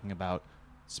people are talking about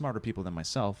smarter people than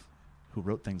myself who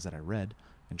wrote things that I read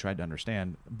and tried to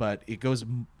understand. But it goes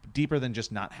deeper than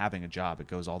just not having a job. It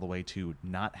goes all the way to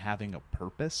not having a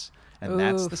purpose, and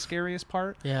that's the Oof. scariest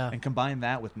part. Yeah. And combine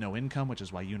that with no income, which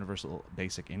is why universal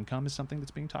basic income is something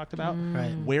that's being talked about.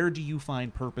 Right. Where do you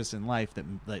find purpose in life that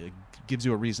like, gives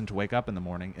you a reason to wake up in the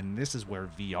morning? And this is where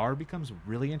VR becomes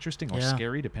really interesting or Yeah.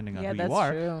 scary, depending on Yeah, who that's you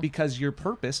are, true. because your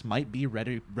purpose might be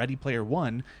Ready Player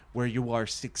One, where you are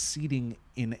succeeding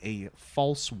in a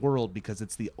false world because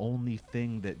it's the only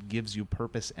thing that gives you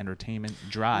purpose, entertainment,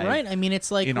 drive Right. I mean,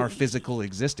 it's like in our physical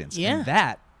existence. Yeah. And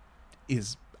that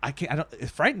is I can't. I don't.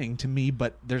 It's frightening to me,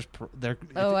 but there's there.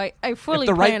 Oh, if, I fully if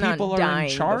the right plan people on are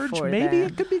dying in charge, before maybe then.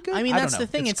 it could be good. I mean, don't that's know. the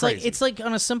thing. Crazy. It's like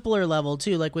on a simpler level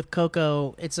too. Like with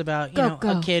Coco, it's about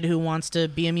a kid who wants to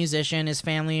be a musician. His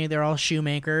family, they're all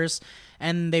shoemakers,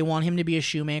 and they want him to be a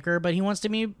shoemaker, but he wants to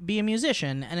be a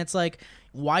musician. And it's like,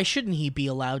 why shouldn't he be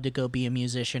allowed to go be a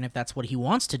musician if that's what he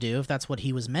wants to do, if that's what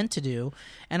he was meant to do?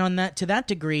 And on that, to that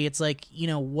degree, it's like,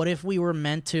 what if we were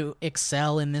meant to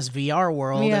excel in this VR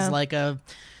world as like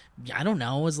I don't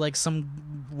know, as like some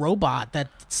robot that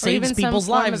saves people's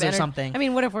lives or something. I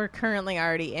mean, what if we're currently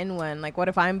already in one? Like, what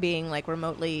if I'm being like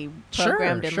remotely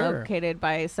programmed and located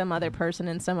by some other person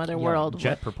in some other world?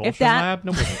 Jet Propulsion Lab?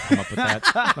 Nobody can come up with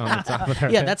that on the top of their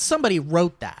head. That's somebody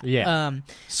wrote that. Yeah.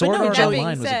 Sword no, Art Joey-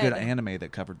 Online was a said- good anime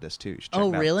that covered this too. You should check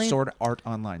it out. Really? Sword Art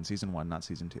Online, season 1, not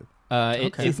season 2.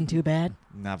 Okay. Isn't too bad.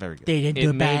 Not very good. They didn't It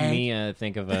do made bad. me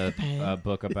think of a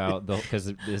book about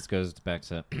because this goes back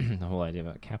to the whole idea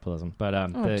about capitalism. But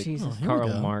Jesus. Here we Karl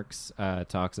go. Marx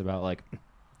talks about like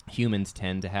humans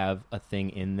tend to have a thing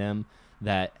in them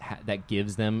that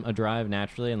gives them a drive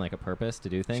naturally and like a purpose to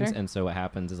do things. Sure. And so what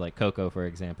happens is like Coco, for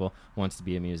example, wants to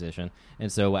be a musician,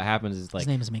 and so what happens is like His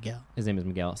name is Miguel. his name is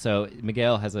Miguel. So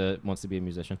Miguel wants to be a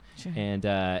musician, Sure. and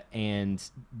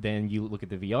then you look at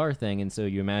the VR thing, and so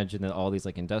you imagine that all these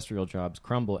like industrial jobs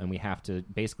crumble, and we have to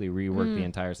basically rework the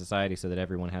entire society so that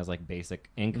everyone has like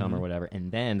basic income or whatever,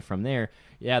 and then from there,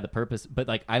 the purpose. But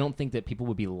like, I don't think that people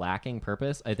would be lacking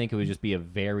purpose. I think it would just be a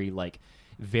very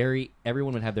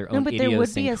everyone would have their No, own but there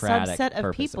would be a idiosyncratic subset of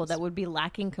purposes. people that would be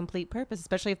lacking complete purpose,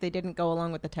 especially if they didn't go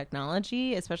along with the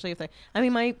technology, especially if I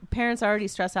mean, my parents already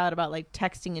stress out about like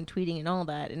texting and tweeting and all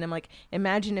that. And I'm like,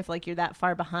 imagine if like you're that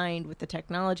far behind with the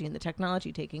technology and the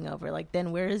technology taking over, like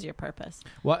then where is your purpose?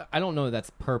 Well, I don't know if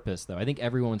that's purpose though. I think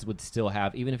everyone's would still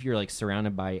have, even if you're like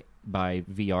surrounded by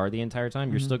VR the entire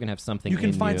time, you're still gonna have something. You can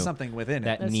in find you something within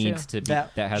that it. That's needs true. to be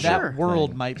that has that that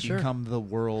world thing. might become the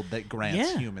world that grants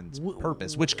Yeah. humans W-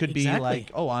 purpose, which could be exactly.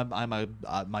 like, oh, I'm a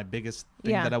my biggest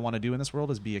thing Yeah. that I want to do in this world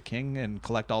is be a king and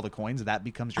collect all the coins. That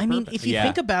becomes your I mean, purpose. if you Yeah.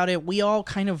 think about it, we all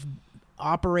kind of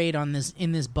operate on this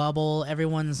in this bubble.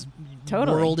 Everyone's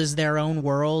Totally. world is their own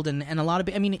world, and a lot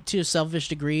of, I mean, to a selfish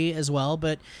degree as well.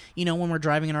 But when we're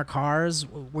driving in our cars,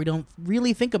 we don't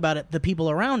really think about it, the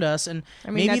people around us, and I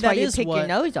mean, maybe that's that why you is pick what your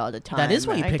nose all the time. that is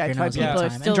why you right? pick That's your why nose all people the are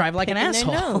time and still drive like an picking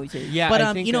their asshole. noses. Yeah, but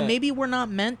I think, maybe we're not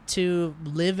meant to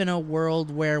live in a world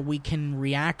where we can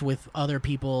react with other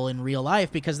people in real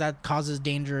life, because that causes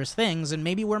dangerous things. And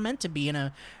maybe we're meant to be in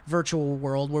a virtual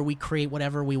world where we create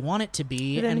whatever we want it to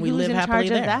be, But then and we who's live in happily charge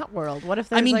there. of that world? What if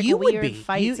there's I mean, like you a would weird be.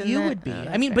 fights in You that? would be. Oh,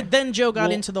 I mean, that's but then Joe got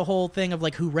Well- into the whole thing of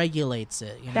like who regulates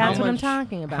it. That's How what I'm much-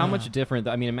 talking about. How much different?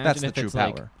 I mean, That's imagine the if true it's power.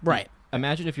 like Right.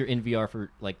 imagine if you're in VR for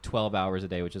like 12 hours a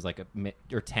day, which is like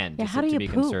or 10 Yeah, just how do to you be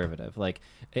poop? conservative. Like,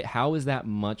 how is that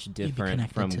much different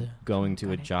connected from to- going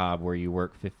to a job where you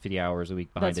work 50 hours a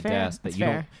week behind That's a fair. desk That's that you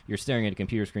fair. don't, you're staring at a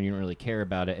computer screen, you don't really care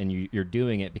about it, and you're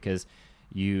doing it because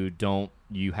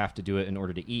you have to do it in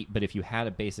order to eat. But if you had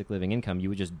a basic living income, you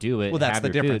would just do it. Well, that's have the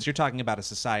your difference. food. You're talking about a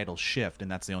societal shift, and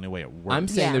that's the only way it works. I'm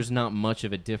saying Yeah. there's not much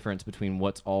of a difference between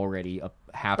what's already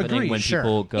happening Agreed, when sure.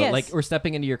 people go Yes. or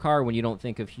stepping into your car when you don't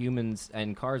think of humans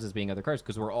and cars as being other cars,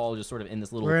 because we're all just sort of in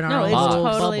this little We're in our No, own it's little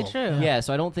totally bubble. true. yeah.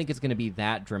 So I don't think it's going to be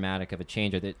that dramatic of a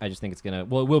change. I just think it's going to,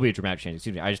 well, it will be a dramatic change.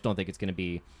 Excuse me. I just don't think it's going to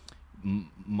be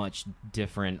much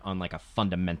different on like a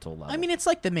fundamental level. I mean, it's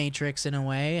like the Matrix in a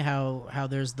way. How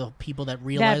there's the people that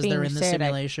realize they're being in the said,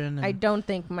 simulation. I don't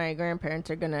think my grandparents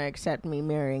are gonna accept me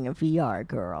marrying a VR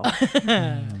girl.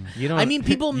 you don't. I mean,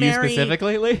 people you marry-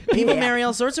 specifically. Lee? People marry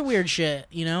all sorts of weird shit,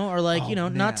 or like Oh,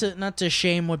 not man. to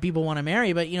shame what people want to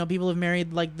marry, but people have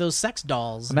married like those sex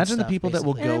dolls. and Imagine the stuff, people that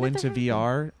will basically. go into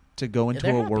VR to go into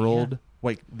they're a happy, world. yeah.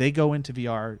 Like they go into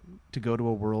VR to go to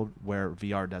a world where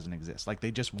VR doesn't exist. Like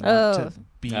they just want Oh. to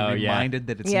be Oh, yeah. reminded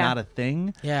that it's Yeah. not a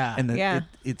thing. Yeah. and that Yeah.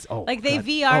 it's Like they God.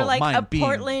 VR Oh, like mine a being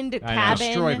Portland know. cabin.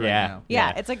 destroyed right Yeah. now.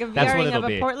 Yeah, it's like a That's what VRing of it'll a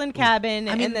be. Portland cabin,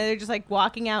 I mean- and then they're just like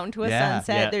walking out into a Yeah.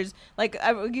 sunset. Yeah. There's like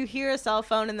you hear a cell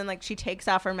phone, and then like she takes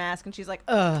off her mask, and she's like,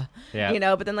 ugh, Yeah.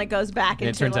 but then like goes back And it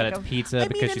into turns like out it's a pizza mean,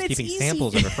 because and she's it's keeping easy.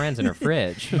 samples of her friends in her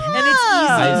fridge. And it's easy.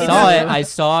 I It's saw a- it. I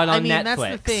saw it on I mean, Netflix.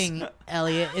 that's the thing,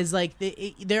 Elliot, is like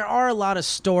there are a lot of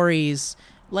stories,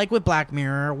 like with Black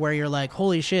Mirror, where you're like,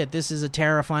 holy shit, this is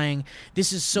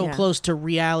this is so Yeah. close to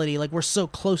reality. Like, we're so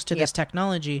close to this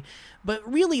technology. But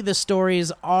really, the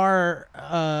stories are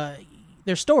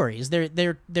they're stories.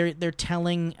 They're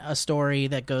telling a story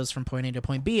that goes from point A to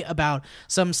point B about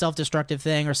some self-destructive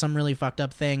thing or some really fucked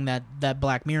up thing that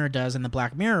Black Mirror does in the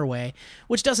Black Mirror way,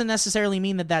 which doesn't necessarily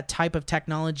mean that type of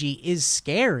technology is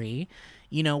scary.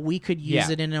 You know, we could use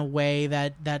it in a way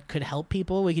that could help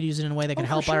people. We could use it in a way that could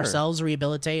help ourselves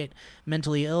rehabilitate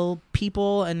mentally ill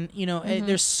people. And, you know,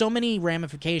 there's so many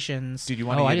ramifications. Dude, you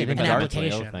want to get even darker?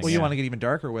 Applications. Well, you want to get even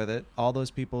darker with it. All those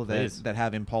people that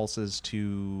have impulses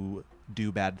to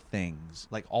do bad things,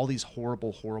 like all these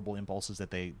horrible, horrible impulses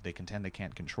that they contend they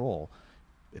can't control,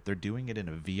 if they're doing it in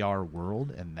a VR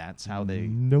world and that's how they...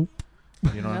 Nope.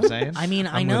 You know what I'm saying? I mean,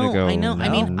 I gonna know. go I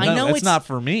know it's not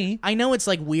for me. I know it's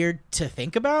like weird to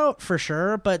think about for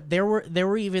sure, but there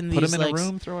were even these Put them in like a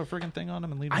room, throw a friggin' thing on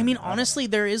them, and leave. I mean, honestly,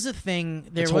 there is a thing.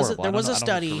 There was a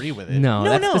study. I don't agree with it. No,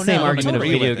 that's the same argument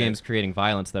totally. of video games creating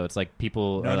violence, though. It's like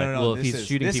people are like, well, if he's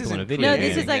shooting people in a video game.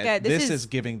 this is like this is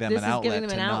giving them an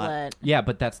outlet. Yeah,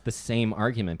 but that's the same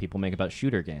argument people make about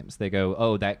shooter games. They go,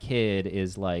 oh, that kid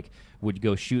is like would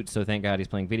go shoot, so thank God he's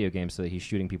playing video games so that he's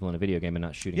shooting people in a video game and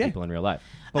not shooting people in real life.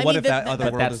 But what if that other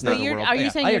world is not the world? Are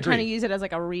you saying you're trying to use it as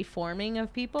like a reforming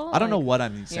of people? I don't know what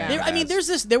I'm saying. I mean, there was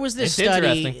this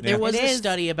study. There was this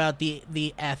study about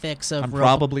the ethics of. I'm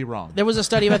probably wrong. There was a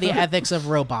study about the ethics of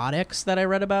robotics that I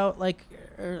read about like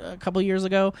a couple years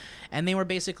ago, and they were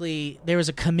basically there was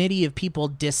a committee of people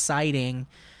deciding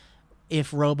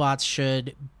if robots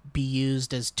should be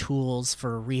used as tools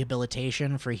for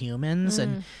rehabilitation for humans,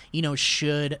 and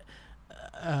should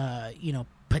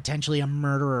potentially a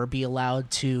murderer be allowed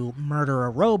to murder a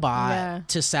robot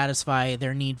to satisfy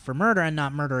their need for murder and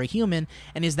not murder a human,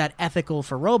 and is that ethical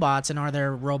for robots, and are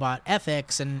there robot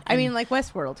ethics? And I mean, like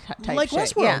Westworld type like shit.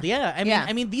 Westworld,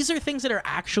 I mean these are things that are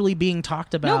actually being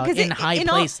talked about in high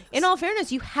places. In all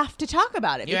fairness, you have to talk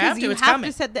about it You because have to, you it's have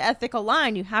coming. to set the ethical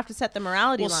line. You have to set the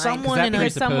morality line. someone that in a-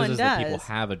 because someone presupposes that does. people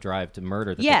have a drive to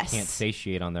murder that Yes. they can't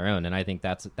satiate on their own, and I think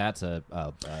that's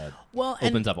well,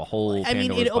 opens up a whole I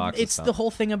mean, Pandora's box of it's stuff. the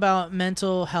whole thing about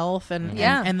mental health and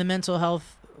the mental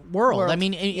health world. I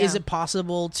mean, is it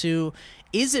possible to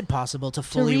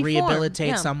fully reform,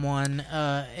 rehabilitate someone?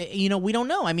 We don't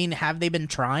know. I mean, have they been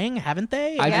trying? Haven't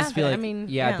they? I just feel like,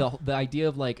 the the idea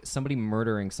of like somebody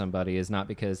murdering somebody is not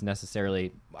because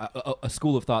necessarily a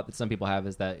school of thought that some people have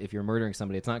is that if you're murdering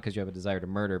somebody, it's not because you have a desire to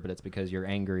murder, but it's because you're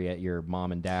angry at your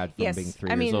mom and dad from being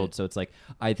 3 years old. So it's like,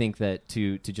 I think that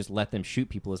to just let them shoot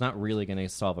people is not really going to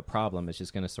solve a problem. It's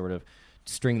just going to sort of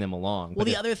string them along. Well,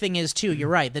 the other thing is too, you're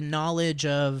right, the knowledge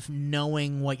of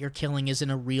knowing what you're killing isn't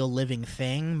a real living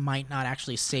thing might not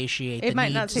actually satiate It the might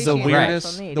needs. not satiate The the weirdest,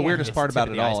 actual need, the yeah. weirdest It's part the tip about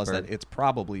of it the all is iceberg. that it's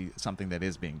probably something that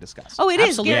is being discussed. Oh, it is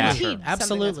Absolutely. guaranteed. Yeah. something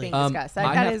Absolutely. that's being discussed. I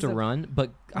That have is to a- run, but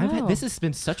Oh. this has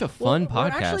been such a fun We're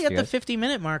podcast. actually at you the guys.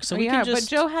 50-minute mark, so we can just.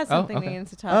 But Joe has something okay. he needs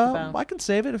to talk about. I can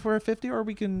save it if we're at 50, or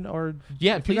we can, or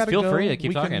Yeah, if you please gotta feel go, free to keep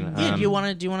we can- talking. Yeah, do you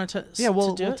want to? Yeah,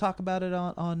 we'll do it? talk about it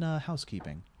on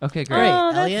housekeeping. Okay, great. Great,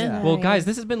 Oh, that's Elliot. nice. Well, guys,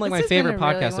 this has been like This my has been favorite a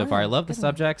really podcast so far. I love the good one.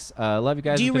 subjects. Love you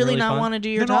guys. Do you It's been really not fun. want to do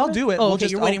your No, I'll topic? do it. Oh, We'll okay,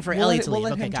 just- you're waiting I'll- for we'll Elliot let- to we'll leave.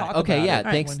 let Okay, him got talk it. about Okay, yeah. it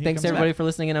when Thanks he thanks comes everybody back. for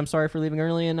listening, and I'm sorry for leaving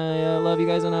early, and I love you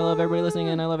guys, and I love everybody listening,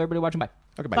 and I love everybody watching. Bye.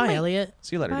 Okay, Bye, Elliot.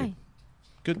 See you later, Bye. dude.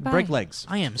 Good. Goodbye. Break legs.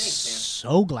 I am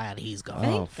so glad he's gone.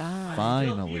 Thank God.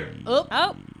 Finally.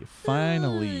 Oh.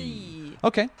 Finally.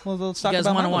 Okay. Well, let's talk You guys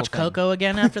about want my to watch little thing. Coco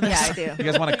again after this? Yeah, I do.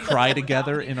 You guys want to cry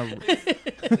together in a?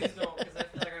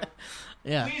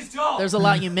 Yeah. There's a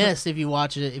lot you missed if you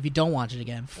watch it. If you don't watch it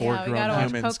again. Four Yeah, we grown gotta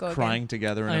watch humans Coco again. crying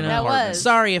together in I an know. That apartment. was.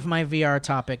 Sorry if my VR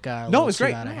topic got a No, little it's too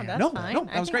great. out of No, hand. that's No, fine. no,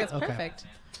 that I was think great. That's Okay. perfect.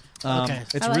 Okay.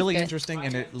 It's I liked really it. interesting,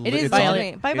 and It is. it's Bye, on-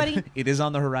 Elliot. Bye, buddy. It is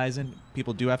on the horizon.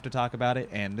 People do have to talk about it,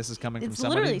 and this is coming from It's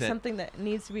somebody literally that something that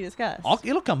needs to be discussed.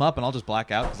 it'll come up, and I'll just black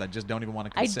out because I just don't even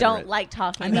want to I consider don't it. like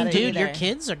talking I about mean, it dude, your either.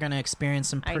 kids are going to experience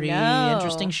some I pretty know.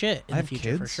 interesting shit in I the have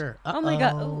future for kids? sure. Oh my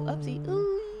God. Oh, oopsie.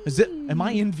 Ooh. Is it? Am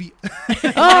I in V?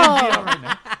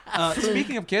 Oh.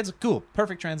 Speaking of kids, cool,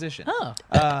 perfect transition. Oh.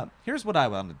 Here's what I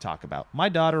wanted to talk about. My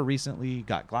daughter recently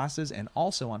got glasses, and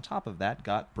also on top of that,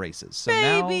 got braces. So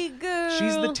Baby now girl.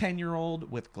 she's the 10-year-old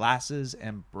with glasses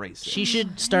and braces. She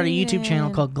should start a YouTube channel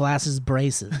called Glasses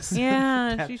Braces.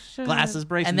 Yeah, she should. Glasses,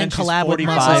 braces, And then she's collab with 45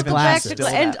 Michael's and she's glasses. still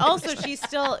And that. also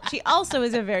she also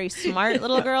is a very smart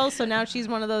little girl, so now she's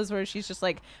one of those where she's just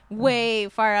like way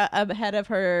far ahead of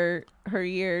her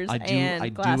years. I and do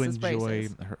glasses, enjoy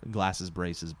braces. her glasses,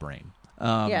 braces, brain.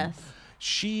 Yes.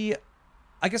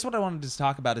 I guess what I wanted to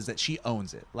talk about is that she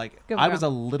owns it. Like Good I girl. was a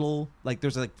little like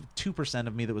there's like 2%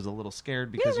 of me that was a little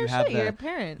scared because no you have shit, you're a the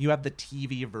parent. you have the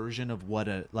TV version of what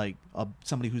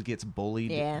somebody who gets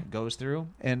bullied Yeah. goes through,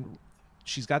 and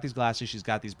she's got these glasses, she's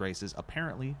got these braces.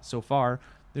 Apparently, so far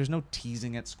There's no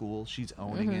teasing at school. She's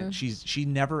owning it. She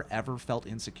never ever felt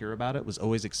insecure about it. Was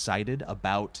always excited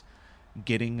about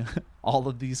getting all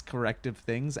of these corrective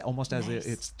things, almost as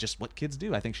it's just what kids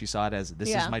do. I think she saw it as this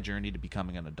is my journey to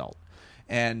becoming an adult.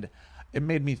 And it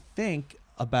made me think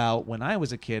about when I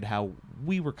was a kid, how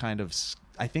we were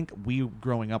I think we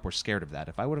growing up were scared of that.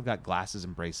 If I would have got glasses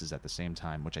and braces at the same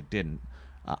time, which I didn't,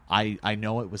 I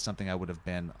know it was something I would have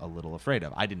been a little afraid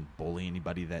of. I didn't bully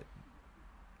anybody that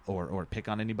or pick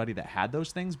on anybody that had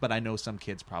those things, but I know some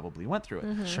kids probably went through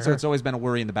it. Sure. So it's always been a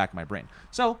worry in the back of my brain.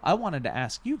 So I wanted to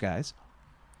ask you guys,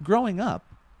 growing up,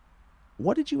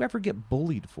 what did you ever get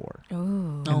bullied for?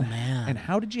 Ooh. Oh, man. And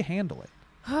how did you handle it?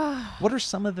 What are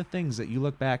some of the things that you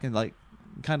look back and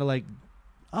kind of like,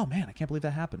 oh man, I can't believe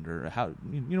that happened, or how,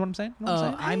 you know what I'm saying?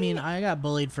 I mean, I got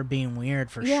bullied for being weird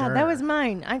for sure. Yeah, that was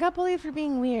mine. I got bullied for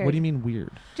being weird. What do you mean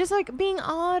weird? Just like being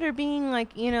odd or being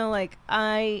like, like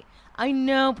I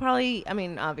know probably, I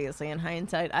mean, obviously in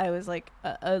hindsight, I was like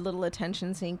a little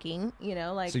attention seeking,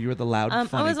 like. So you were the loud, funny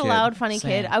kid. I was a loud, funny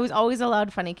Same. kid. I was always a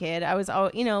loud, funny kid. I was,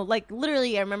 like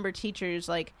literally I remember teachers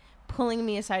like pulling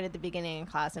me aside at the beginning of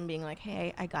class and being like,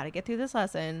 hey, I got to get through this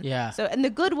lesson. Yeah. So, and the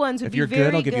good ones would If be you're very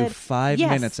good, I'll give you 5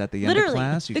 minutes at the end of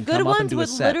class. You the can good come up ones and do a would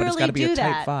set, but it's got to be a literally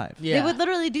do type that. 5. Yeah. They would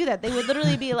literally do that. They would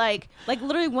literally be like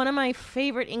literally one of my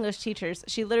favorite English teachers,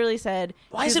 she literally said,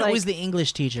 Why is it always the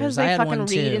English teachers? because I they had fucking one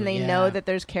read too. and they Yeah. know that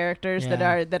there's characters that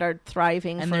are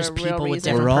thriving And for there's a real people with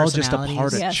reason. different We're all just a personalities.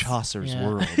 part of Yes. Chaucer's Yeah.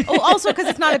 world. Oh, also because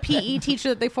it's not a PE teacher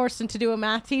that they forced into do a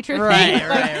math teacher thing. Right, Like,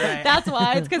 right. That's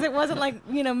why. It's because it wasn't like,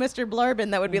 Mr. Blurbin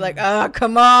that would be like, oh,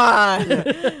 come on.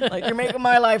 Like, you're making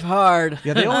my life hard.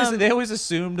 Yeah, they always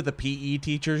assumed the PE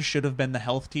teachers should have been the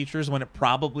health teachers when it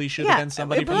probably should have been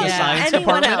somebody from the science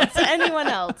department. Anyone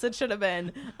else. It should have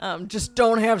been. Just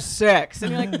don't have sex. And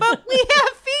you're like, but we have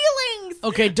feelings.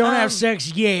 Okay, don't have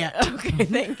sex yet. Okay,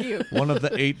 thank you. One of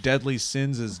the 8 deadly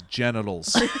sins is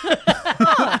genitals. All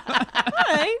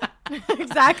right.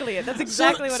 Exactly. That's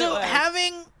exactly what it So was.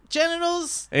 having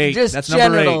genitals. 8. Just That's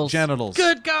number 8. genitals. Genitals.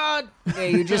 Good God. Yeah,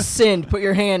 you just sinned. Put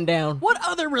your hand down. What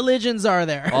other religions are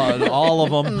there? All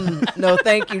of them. No,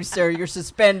 thank you, sir. You're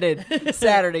suspended.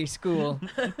 Saturday school.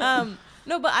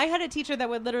 No, but I had a teacher that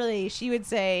would literally, she would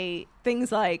say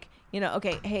things like,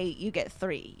 okay, hey, you get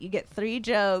 3. You get 3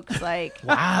 jokes, like,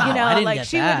 Wow, I didn't like get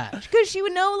she that. would, because she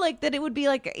would know, like, that it would be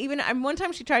like, even one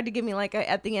time she tried to give me like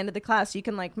at the end of the class, you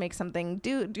can like make something,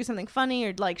 do something funny,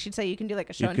 or like she'd say you can do like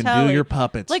a show You and can tell. do or- your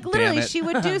puppets. Like damn literally, it. she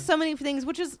would do so many things,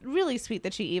 which is really sweet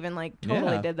that she even like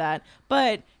totally Yeah. did that.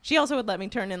 But she also would let me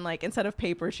turn in like, instead of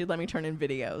paper, she'd let me turn in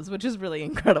videos, which is really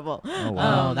incredible. Oh,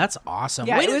 wow. Oh, that's awesome.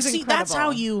 yeah, Wait, it was see, that's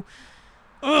how incredible. you.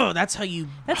 Oh, that's how you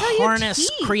That's how you harness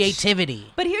teach.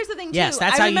 creativity. But here's the thing, too. Yes,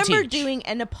 that's I how you remember teach. doing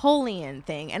a Napoleon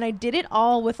thing, and I did it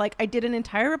all with, like, I did an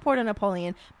entire report on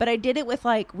Napoleon, but I did it with,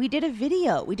 like, we did a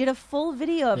video. We did a full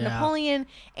video of Yeah. Napoleon,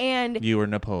 and You were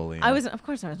Napoleon. of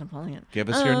course I was Napoleon. Give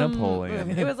us your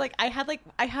Napoleon. It was like, I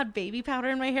had baby powder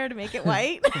in my hair to make it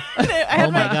white. Oh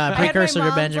my God, precursor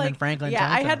to Benjamin Franklin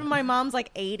Yeah, I had Tempton. my mom's,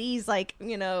 like, 80s, like,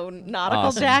 nautical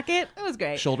Awesome. jacket. It was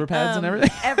great. Shoulder pads and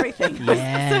everything? Everything. So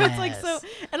it's like, Yes.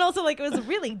 and also, like, it was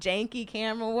really janky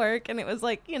camera work, and it was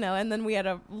like, and then we had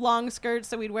a long skirt,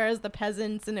 so we'd wear as the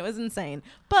peasants, and it was insane.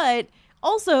 But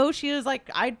also, she was like,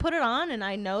 I'd put it on, and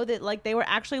I know that, like, they were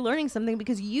actually learning something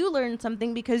because you learned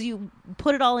something because you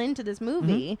put it all into this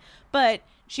movie. But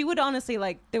she would honestly,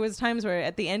 like, there was times where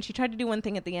at the end, she tried to do one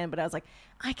thing at the end, but I was like,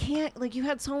 I can't, like, you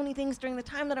had so many things during the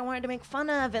time that I wanted to make fun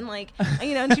of, and, like,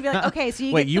 and she'd be like, okay, so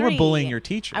you Wait, get you were 3. bullying your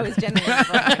teacher. I was genuinely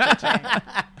bullying my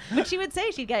teacher. But she would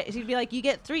say, she'd be like, you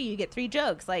get 3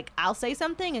 jokes. Like, I'll say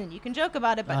something, and you can joke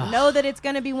about it, but know that it's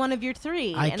going to be one of your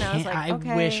 3. I and I was can't. like,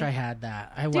 okay. I wish I had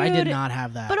that. I Dude, did not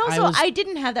have that. But also, was- I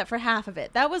didn't have that for half of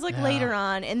it. That was like Yeah. later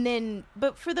on, and then,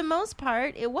 but for the most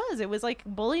part, it was like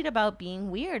bullied about being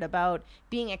weird, about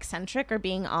being eccentric or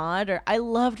being odd. Or I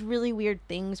loved really weird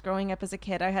things growing up as a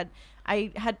kid.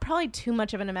 I had probably too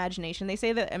much of an imagination. They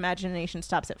say that imagination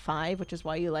stops at 5, which is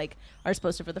why you like are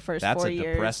supposed to for the first That's 4 a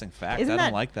years. depressing fact. Isn't I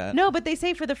don't like that. No, but they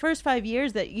say for the first 5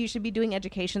 years that you should be doing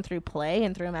education through play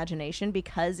and through imagination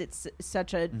because it's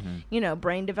such a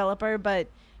brain developer. But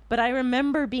I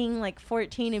remember being like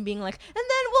 14 and being like, and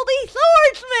then we'll be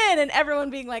swordsmen, and everyone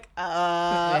being like,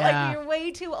 like you're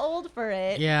way too old for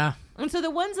it. Yeah. And so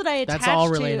the ones that I That's attached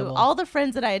all to, relatable. all the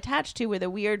friends that I attached to were the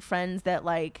weird friends that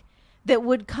like that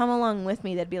would come along with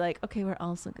me. That'd be like, okay, we're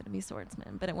also going to be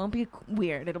swordsmen, but it won't be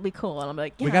weird. It'll be cool. And I'll be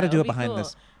like, yeah, We got to do it'll it be behind cool.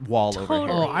 this wall over Totally.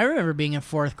 here. Oh, I remember being in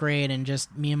 4th grade and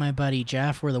just me and my buddy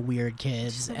Jeff were the weird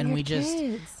kids, the and weird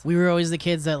kids. we were always the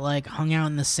kids that like hung out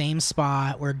in the same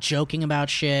spot. We're joking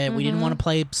about shit. We didn't want to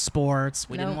play sports.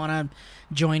 We didn't Nope. want to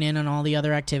join in on all the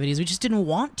other activities. We just didn't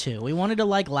want to. We wanted to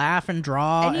like laugh and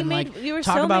draw and, you were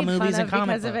talk so about made movies fun and of comic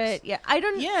because books. of it. Yeah, I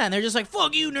don't. Yeah, and they're just like,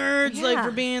 "Fuck you, nerds!" Like Yeah.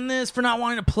 for being this, for not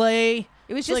wanting to play.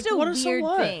 It was It's just like, a what so weird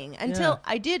what? thing until Yeah.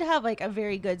 I did have like a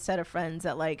very good set of friends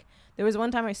that like there was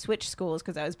one time I switched schools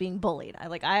because I was being bullied.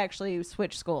 I actually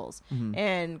switched schools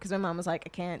and because my mom was like, I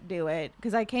can't do it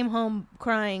because I came home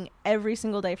crying every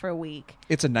single day for a week.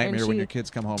 It's a nightmare And when she- your kids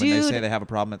come home and they say Dude, they have a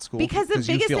problem at school because the you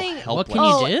biggest feel thing- helpless.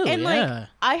 What can you do? And Yeah. like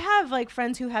I have like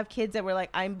friends who have kids that were like,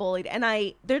 I'm bullied, and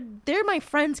they're my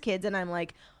friends' kids, and I'm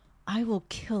like, I will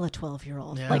kill a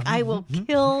 12-year-old. Yeah. Like I will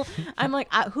kill. I'm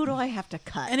like, who do I have to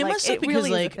cut? And it like, must suck because,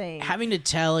 really is a like, thing. having to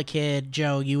tell a kid,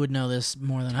 Joe, you would know this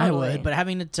more than I Totally. would, but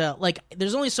having to tell, like,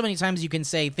 there's only so many times you can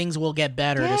say things will get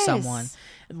better to Yes. someone,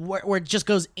 where it just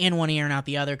goes in one ear and out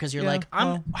the other because you're Yeah, like,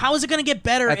 well, how is it going to get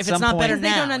better at if some it's not point- better Because they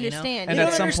now? don't you know? understand. And They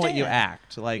at don't some point you understand.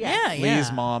 act like Yeah. Lee's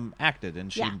Yeah. mom acted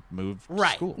and she Yeah. moved to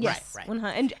Right. school. Yes, Right. 100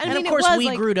 and And I mean, of course, it was we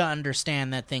like, grew to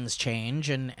understand that things change,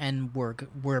 and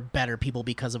we're better people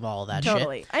because of all that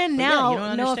totally. shit. And But yeah, now, you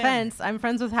don't no understand. offense, I'm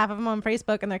friends with half of them on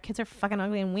Facebook, and their kids are fucking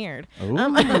ugly and weird. Ooh.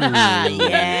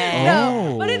 Yeah.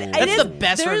 No, but it That's is, the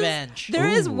best there's- revenge. There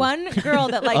is Ooh. one girl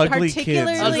that like Ugly kids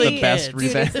particularly is Ugly the best kids. Dude,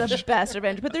 revenge. it's the best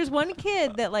revenge. But there's one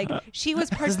kid that like she was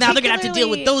Because particularly now they're gonna have to deal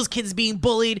with those kids being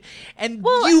bullied, and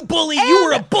Well, you bully, you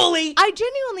were a and bully. I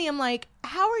genuinely am like,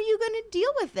 how are you going to deal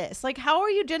with this? Like, how are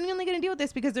you genuinely going to deal with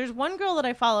this? Because there's one girl that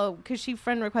I follow because she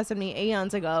friend requested me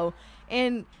eons ago,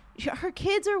 and her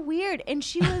kids are weird, and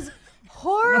she was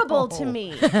horrible to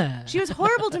me. She was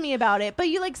horrible to me about it. But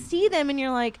you like see them, and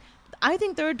you're like, I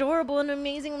think they're adorable and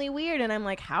amazingly weird, and I'm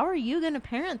like, how are you going to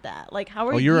parent that? Like, how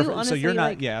are Oh, you? so honestly, you're not.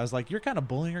 like, Yeah, I was like, you're kind of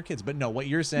bullying your kids, but no. What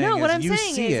you're saying no, is what I'm you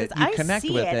saying see is it, you I connect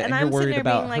see with it, it, and I'm you're worried sitting there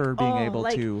about being her like, being oh, able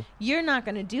like, to. You're not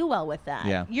going to do well with that.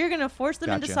 Yeah. You're going to force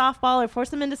them into Gotcha. softball or force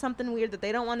them into something weird that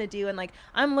they don't want to do. And like,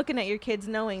 I'm looking at your kids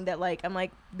knowing that like, I'm like,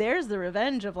 there's the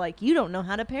revenge of like, you don't know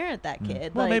how to parent that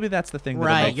kid. Well, like, maybe that's the thing.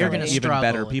 Right, That'll make you're them gonna even struggle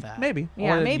better with people. that. Maybe.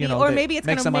 yeah, or, maybe, you know, or that maybe it's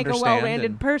going makes to them make a understand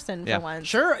well-rounded and- person yeah. for once.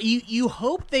 Sure, you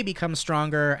hope they become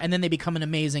stronger, and then they become an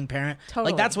amazing parent.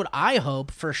 Totally. Like that's what I hope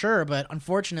for sure. But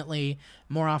unfortunately,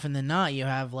 more often than not, you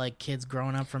have like kids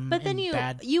growing up from. But then in you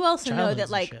bad also know childhoods that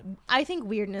and like shit. I think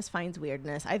weirdness finds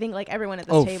weirdness. I think like everyone at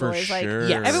this Oh, table for is like sure.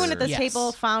 Yes. everyone at this Yes.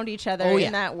 table found each other Oh, yeah.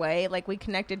 in that way. Like we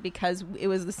connected because it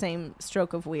was the same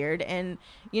stroke of weird, and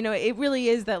you know it really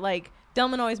is that like.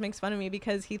 Delman always makes fun of me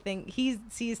because he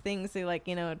sees things through like,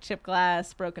 you know, chipped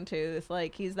glass, broken tooth,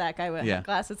 like he's that guy with Yeah.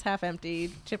 glass that's half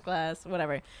empty, chipped glass,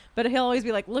 whatever. But he'll always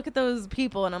be like, look at those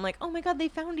people, and I'm like, oh my god, they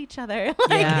found each other.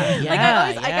 like, Yeah, like I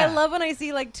always yeah, like yeah. I love when I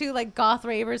see like two like goth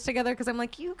ravers together because I'm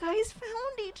like, you guys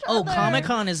found each Oh, other. Comic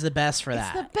Con is the best for It's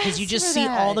that the because you best just for see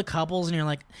that. all the couples and you're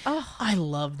like, Oh. I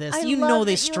love this. I You love know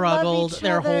they that you love struggled each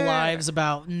their whole other. lives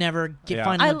about never Yeah.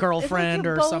 finding a it's like girlfriend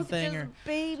you or both something. just Or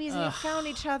babies and you found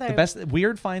each other. The best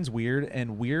weird finds weird,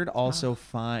 and weird also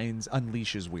finds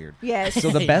unleashes weird. Yes.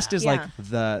 So the best is Yeah. like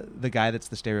the guy that's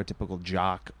the stereotypical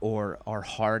jock or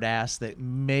hard ass that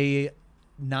may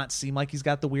not seem like he's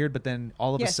got the weird, but then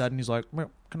all of a Yes. sudden he's like, "Well,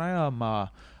 can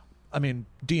I mean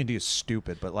D&D is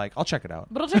stupid, but like I'll check it out.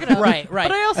 But I'll check it out. Right.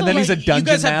 But I also And then he's like, a dungeon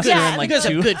you guys have master good, Yeah, in like you guys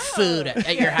two. have good food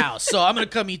at your house, so I'm gonna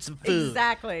come eat some food.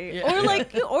 Exactly. Yeah. Or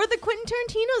like or the Quentin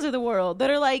Tarantinos of the world that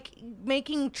are like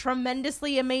making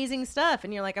tremendously amazing stuff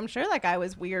and you're like, I'm sure that guy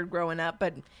was weird growing up,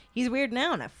 but he's weird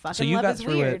now and I fucking So you love got his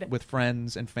through weird. it with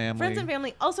friends and family. Friends and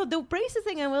family. Also, the braces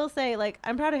thing, I will say, like,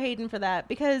 I'm proud of Hayden for that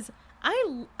because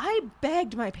I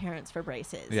begged my parents for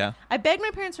braces. Yeah. I begged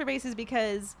my parents for braces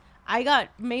because I got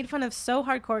made fun of so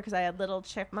hardcore because I had little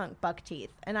chipmunk buck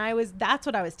teeth, and that's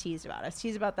what I was teased about. I was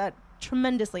teased about that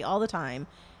tremendously all the time.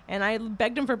 And I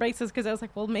begged them for braces because I was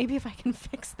like, well, maybe if I can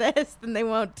fix this, then they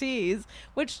won't tease,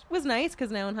 which was nice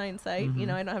because now in hindsight, you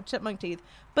know, I don't have chipmunk teeth.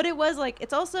 But it was like,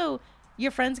 it's also,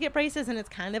 your friends get braces and it's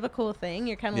kind of a cool thing.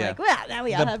 You're kind of Yeah. like, well, now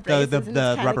we all The- have the- braces. the- and it's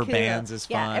the kinda rubber cool. bands is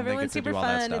fun. Yeah, They everyone's get to do super all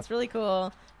that fun. stuff. It's really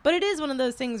cool. But it is one of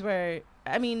those things where,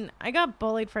 I mean, I got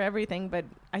bullied for everything, but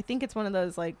I think it's one of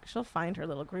those, like, she'll find her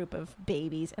little group of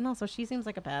babies. And also, she seems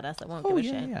like a badass that won't Oh give a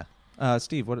yeah, shit. yeah.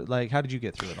 Steve, how did you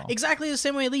get through it all? Exactly the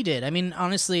same way Lee did. I mean,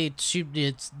 honestly,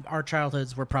 our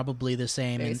childhoods were probably the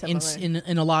same Very in similar.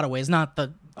 a lot of ways. Not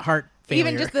the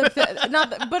Even just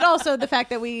but also the fact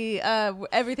that we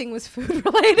everything was food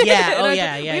related.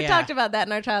 Yeah. We talked about that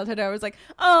in our childhood. I was like,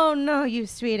 oh no, you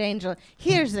sweet angel,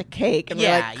 here's a cake, and we're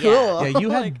Yeah, like, cool. Yeah, you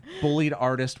had bullied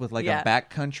artist with like a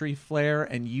backcountry flair,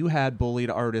 and you had bullied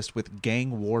artist with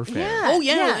gang warfare. Yeah. Oh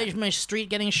yeah, my street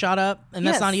getting shot up, and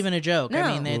that's Yes. not even a joke.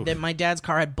 I No. mean, my dad's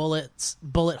car had bullet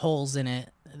holes in it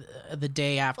the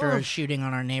day after a shooting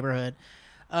on our neighborhood.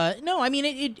 No, I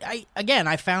mean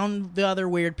I found the other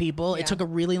weird people. Yeah. It took a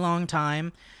really long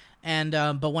time, and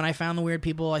but when I found the weird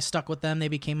people, I stuck with them. They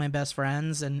became my best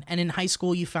friends. And in high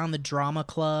school, you found the drama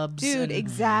clubs, Dude,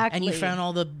 exactly. and you found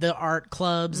all the art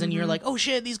clubs, and you're like, oh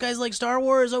shit, these guys like Star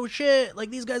Wars. Oh shit, like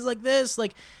these guys like this.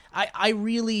 Like I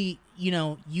really,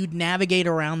 you'd navigate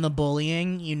around the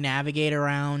bullying. You navigate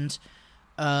around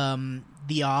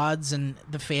the odds and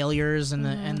the failures and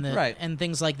and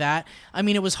things like that. I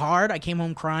mean, it was hard. I came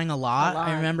home crying a lot.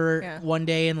 I remember one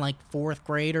day in like 4th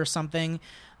grade or something,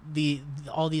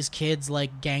 all these kids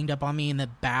like ganged up on me in the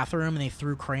bathroom and they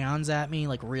threw crayons at me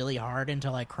like really hard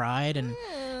until I cried, and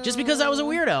just because I was a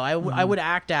weirdo, I would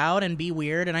act out and be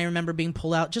weird. And I remember being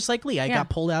pulled out just like Lee. I got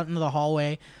pulled out into the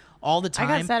hallway all the time.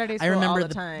 I got Saturday school remember all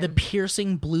the time. the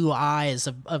piercing blue eyes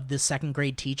of the 2nd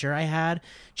grade teacher I had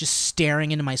just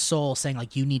staring into my soul saying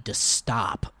like, you need to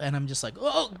stop. And I'm just like,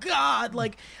 oh God,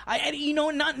 like I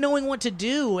not knowing what to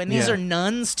do. And these are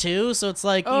nuns too, so it's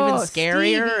like even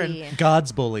scarier. Stevie. And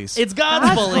God's bullies. it's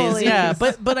God's bullies. bullies. Yeah.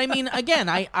 But I mean, again,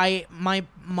 my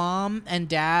mom and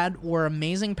dad were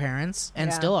amazing parents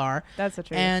and still are. That's the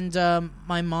truth. And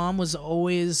my mom was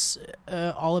always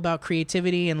all about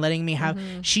creativity and letting me have.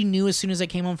 She knew as soon as I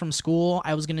came home from school,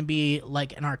 I was going to be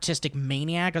like an artistic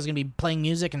maniac. I was going to be playing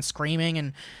music and screaming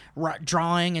and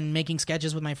drawing and making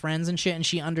sketches with my friends and shit. And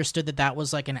she understood that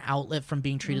was like an outlet from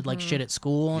being treated like shit at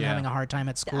school and having a hard time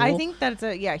at school. I think that's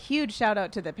a huge shout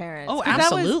out to the parents. Oh,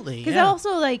 absolutely. Because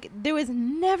also like there was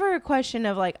never a question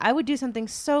of like I would do something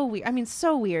so weird. I mean,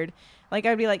 so weird. Like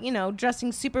I'd be like,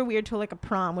 dressing super weird to like a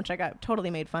prom, which I got totally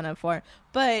made fun of for.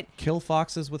 But Kill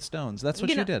foxes with stones. That's what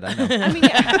you know- did. I know. I mean,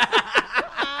 yeah.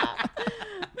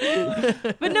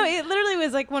 But no, it literally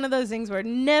was like one of those things where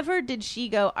never did she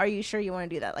go, are you sure you want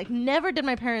to do that? Like never did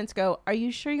my parents go, are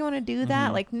you sure you want to do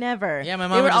that? Like never. Yeah, my They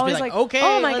mom were would just be always like, okay,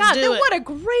 oh my let's God, do then it. what a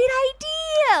great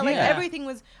idea. Like Yeah. everything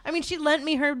was, I mean, she lent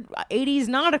me her 80s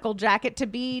nautical jacket to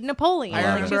be Napoleon. I She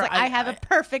remember was like, I have a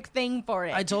perfect thing for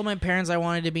it. I told my parents I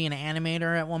wanted to be an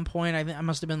animator at one point. I think I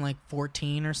must have been like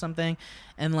 14 or something,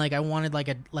 and like I wanted like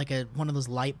a one of those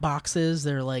light boxes.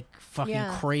 They're like fucking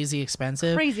crazy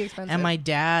expensive. Crazy expensive. And my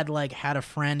dad like had a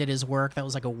friend at his work that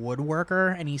was like a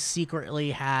woodworker, and he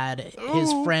secretly had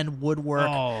his friend woodwork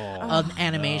an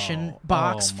animation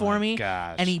box for me.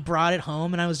 gosh. And he brought it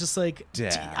home, and I was just like,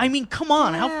 Dad. I mean, come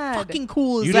on, how Dad. fucking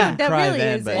cool is You that? didn't That cry really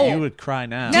then, is but it. you would cry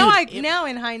now. Now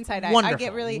in hindsight, I wonderful,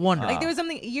 get really wonderful. like there was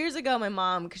something years ago. My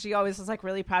mom, because she always was like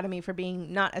really proud of me for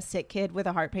being not a sick kid with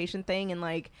a heart patient thing, and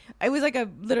like it was like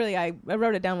I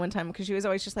wrote it down one time because she was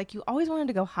always just like, you always wanted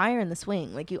to go higher in the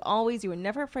swing, like you were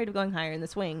never afraid of going higher in the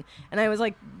swing, and I was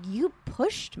like, you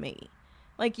pushed me,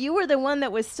 like you were the one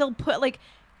that was still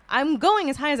I'm going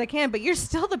as high as I can, but you're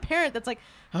still the parent that's like,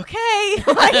 okay,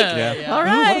 like, all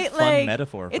right, Fun like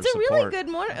metaphor for it's a really support. good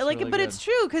morning, That's like, really but good. it's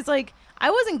true because like I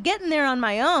wasn't getting there on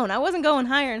my own. I wasn't going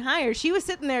higher and higher. She was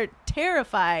sitting there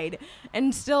terrified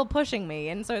and still pushing me,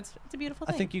 and so it's a beautiful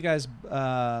I thing. think you guys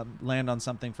land on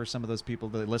something for some of those people,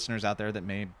 the listeners out there that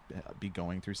may be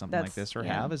going through something like this or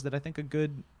have, is that I think a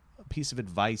good piece of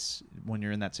advice when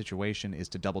you're in that situation is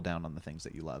to double down on the things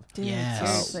that you love. Dude, Yes.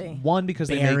 seriously. One, because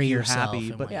they Bury make you yourself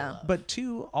happy, in but what you love. but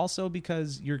two, also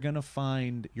because you're gonna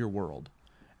find your world.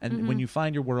 And Mm-hmm. when you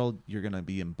find your world, you're going to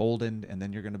be emboldened, and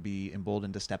then you're going to be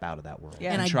emboldened to step out of that world.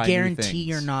 Yeah. And I try new guarantee things.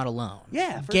 you're not alone.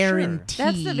 Yeah, for guarantee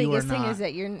That's the you are biggest thing not is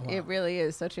that alone. it really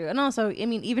is so true. And also, I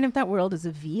mean, even if that world is a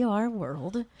VR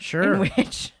world, Sure. in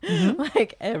which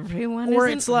like everyone, or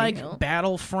isn't it's like real.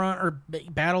 Battlefront or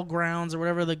Battlegrounds or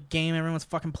whatever the game everyone's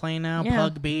fucking playing now, Yeah.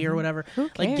 Pug B or whatever. Who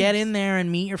Like get cares? in there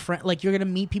and meet your friend. Like you're gonna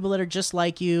meet people that are just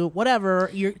like you. Whatever.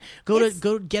 You're go to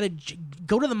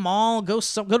the mall. Go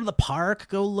to the park.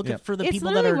 Go look Yeah. at for the It's people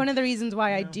that literally are. one of the reasons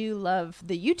why I do love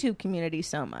the YouTube community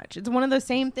so much. It's one of those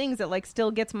same things that like still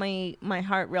gets my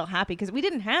heart real happy because we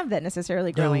didn't have that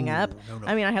necessarily growing up. no.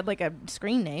 I mean, I had like a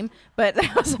screen name, but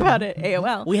that was about it.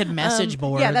 AOL. We had message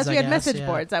boards, Yeah, we I had guess, message yeah.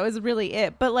 boards. That was really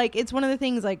it. But like, it's one of the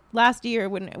things. Like last year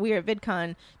when we were at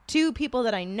VidCon, two people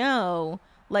that I know.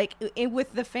 Like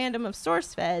with the fandom of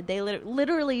SourceFed, they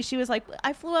literally, she was like,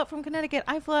 I flew out from Connecticut.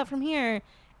 I flew out from here.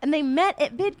 and they met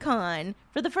at VidCon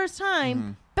for the first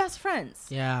time, best friends.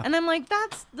 Yeah. And I'm like,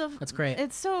 that's great. It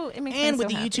makes And me with so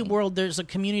the happy. YouTube world, there's a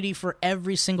community for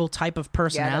every single type of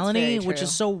personality, very which true.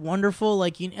 is so wonderful.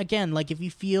 Like, again, like if you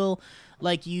feel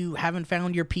like you haven't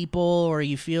found your people, or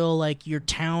you feel like your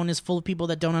town is full of people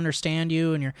that don't understand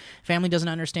you and your family doesn't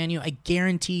understand you, I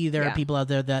guarantee you there are people out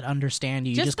there that understand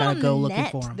you. You just gotta on go the looking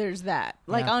net, for them. There's that.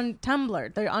 Like Yeah. on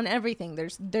Tumblr, they're on everything.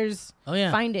 There's Oh, yeah.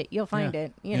 find it, you'll find Yeah.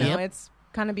 it. You know, Yep. it's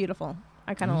kind of beautiful.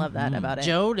 I kind of love that about it.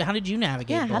 Joe, how did you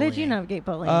navigate yeah, how did you bullying? navigate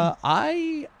bullying?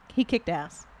 I He kicked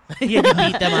ass. You had to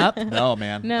beat them up? no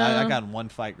man. No. I got in one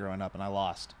fight growing up and I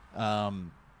lost.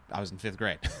 I was in 5th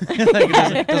grade. Like,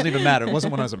 it doesn't even matter. It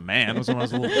wasn't when I was a man. It was when I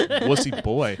was a little wussy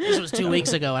boy. This was 2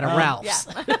 weeks ago at a Ralph's.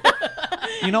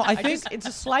 You know, I think It's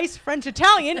a sliced French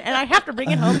Italian, and I have to bring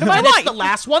it home to my And it's wife. the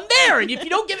last one there, and if you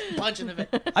don't give it, punch in the face.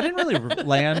 I didn't really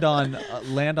land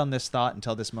on this thought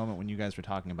until this moment when you guys were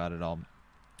talking about it all.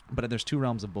 But there's two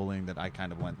realms of bullying that I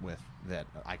kind of went with that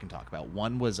I can talk about.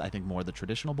 One was, I think, more the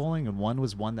traditional bullying, and one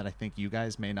was one that I think you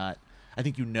guys may not. I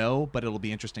think you know, but it'll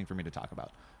be interesting for me to talk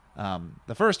about.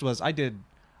 The first was I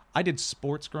did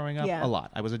sports growing up Yeah. a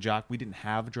lot. I was a jock. We didn't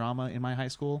have drama in my high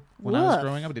school when I was Woof.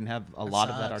 growing up. We didn't have a lot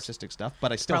of that sucks. artistic stuff,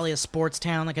 but I still Probably a sports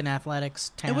town, like an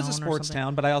athletics town. it was a or sports something.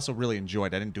 town, but I also really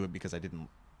enjoyed it. I didn't do it because I didn't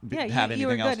Yeah, have you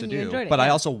were anything else good to and you do. enjoyed it, But I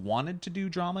yeah. also wanted to do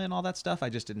drama and all that stuff. I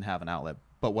just didn't have an outlet.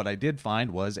 But what I did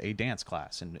find was a dance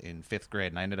class in 5th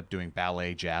grade, and I ended up doing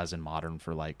ballet, jazz, and modern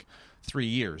for like 3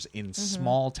 years in Mm-hmm.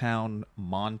 small town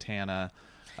Montana.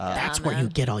 That's where you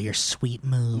get all your sweet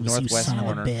moves, Northwest you son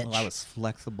corner. of a bitch. Well, I was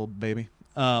flexible, baby.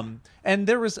 And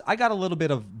I got a little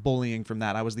bit of bullying from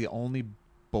that. I was the only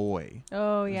boy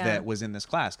Oh yeah. that was in this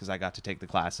class because I got to take the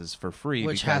classes for free.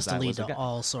 Which because has to I lead was a to guy.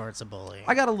 all sorts of bullying.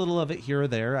 I got a little of it here or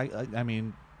there. I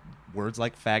mean, words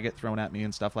like faggot thrown at me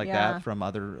and stuff like Yeah. that from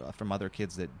other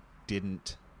kids that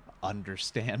didn't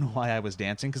understand why I was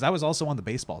dancing, because I was also on the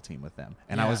baseball team with them,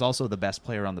 and I Yeah. was also the best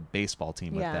player on the baseball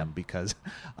team with Yeah. them because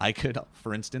I could,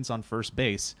 for instance, on first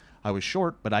base, I was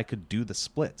short, but I could do the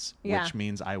splits, Yeah. which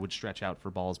means I would stretch out for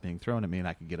balls being thrown at me, and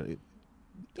I could get it.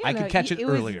 Yeah, I no, could catch it was-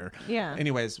 earlier. Yeah.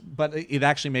 Anyways, but it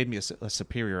actually made me a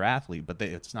superior athlete, but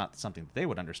it's not something that they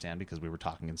would understand because we were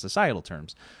talking in societal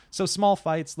terms. So small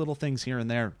fights, little things here and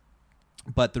there.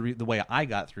 But the way I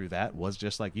got through that was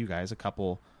just like you guys, a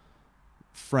couple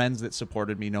friends that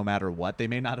supported me no matter what. They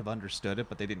may not have understood it,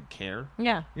 but they didn't care.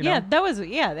 Yeah. You Yeah. know? That was.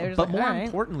 Yeah. There's. But like, more all right.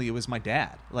 importantly, it was my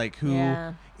dad, like who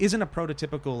Yeah. isn't a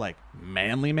prototypical like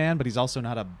manly man, but he's also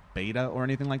not a beta or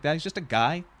anything like that. He's just a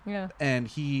guy, Yeah. and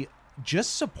he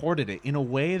just supported it in a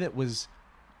way that was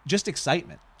just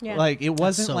excitement. Yeah. Like it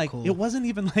wasn't so like cool. it wasn't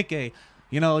even like a,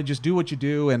 just do what you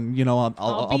do, and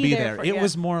I'll be there. for- It yeah.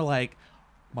 was more like,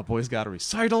 my boy's got a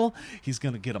recital. He's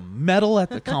gonna get a medal at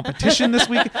the competition this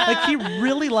week. Like he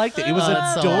really liked it. It was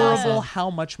that's so adorable awesome. how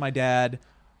much my dad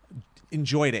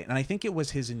enjoyed it, and I think it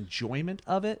was his enjoyment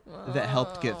of it that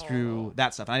helped get through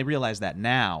that stuff. And I realize that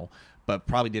now, but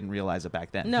probably didn't realize it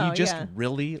back then. No, he just yeah.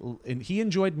 really, and he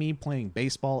enjoyed me playing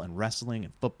baseball and wrestling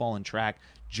and football and track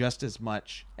just as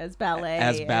much As ballet.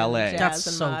 As ballet. And That's jazz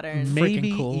and so modern. freaking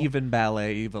maybe cool. even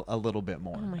ballet even a little bit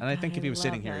more. Oh my And I God, think if I he was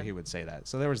sitting love here, that. he would say that.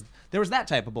 So there was that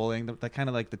type of bullying, the kind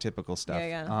of like the typical stuff.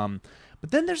 Yeah, yeah.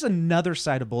 But then there's another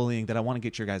side of bullying that I want to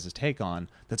get your guys' take on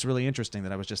that's really interesting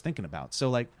that I was just thinking about. So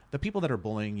like the people that are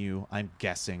bullying you, I'm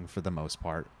guessing for the most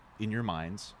part, in your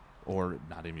minds, or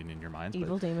not even in your minds,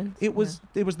 Evil but demons. it was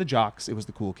the jocks, it was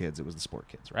the cool kids, it was the sport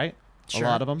kids, right? Sure. A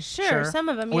lot of them. Sure, Sure. some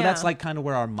of them. Or yeah. that's like kind of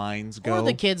where our minds go. Or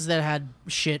the kids that had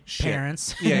shit Shit.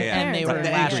 parents. Yeah, yeah. and they Parents, were like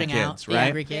the lashing angry out. kids, The right?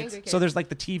 angry The kids. angry So there's like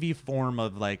the TV form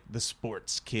of like the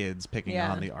sports kids picking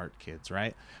Yeah. on the art kids,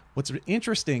 right? What's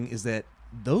interesting is that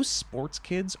those sports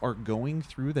kids are going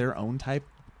through their own type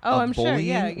Oh, of I'm sure, bullying.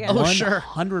 yeah, yeah. Oh, sure.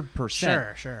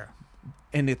 100%. Sure.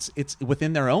 And it's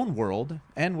within their own world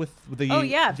and with the Oh,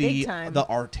 yeah, big time. the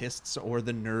artists or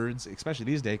the nerds, especially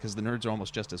these days because the nerds are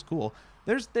almost just as cool.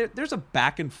 There's a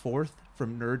back and forth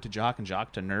from nerd to jock and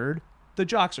jock to nerd. The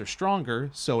jocks are stronger,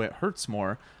 so it hurts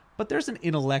more. But there's an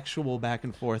intellectual back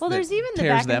and forth. Well, that there's even the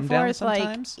tears back them and down forth, like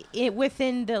sometimes. it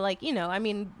within the I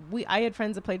mean, I had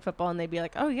friends that played football, and they'd be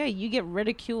like, "Oh yeah, you get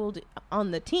ridiculed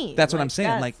on the team." That's what I'm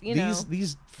saying. Like that's,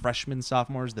 these freshmen,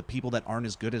 sophomores, the people that aren't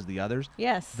as good as the others.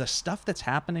 Yes. The stuff that's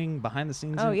happening behind the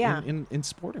scenes Oh, yeah. in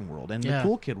sporting world and Yeah. the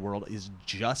cool kid world is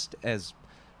just as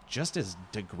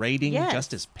degrading, Yes,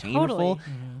 just as painful. totally.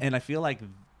 And I feel like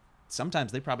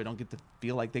sometimes they probably don't get to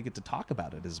feel like they get to talk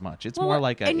about it as much. It's Well, more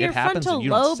like and it your happens frontal and you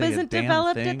don't lobe say a isn't damn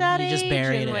developed thing. at that You age. just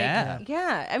buried and, it. like,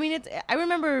 yeah. I mean, I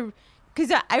remember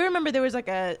because I remember there was like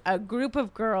a group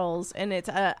of girls, and it's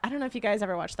I don't know if you guys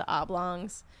ever watched the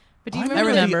Oblongs. But do you I remember?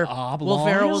 remember. the Will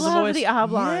oblongs? Ferrell I was the love voice. the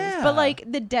oblongs, Yeah. but like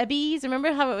the Debbies.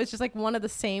 Remember how it was just like one of the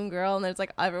same girl, and there's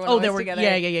like everyone. Oh, always they were. together.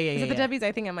 Yeah. Is it yeah. the Debbies?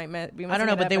 I think I might be. I don't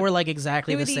know, but they were like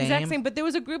exactly They were the the same. exact same, but there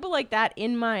was a group of like that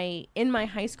in my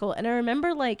high school, and I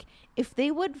remember like if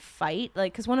they would fight,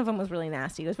 like because one of them was really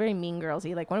nasty, it was very mean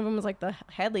girlsy. Like one of them was like the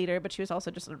head leader, but she was also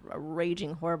just a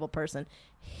raging, horrible person,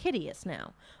 hideous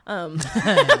now.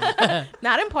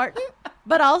 Not important,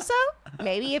 but also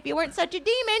maybe if you weren't such a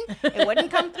demon, it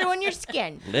wouldn't come through on your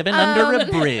skin. Living under a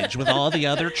bridge with all the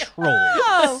other trolls.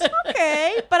 Oh,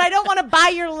 okay, but I don't want to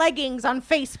buy your leggings on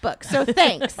Facebook, so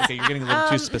thanks. Okay, you're getting a little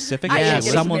too specific. I Yeah, am actually.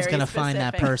 getting someone's very gonna find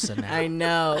that specific. person now. I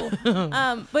know.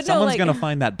 But Someone's no, like, gonna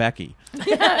find that Becky.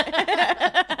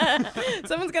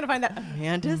 someone's gonna find that.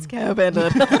 Amanda's cabin.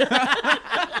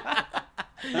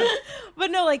 But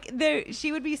no, like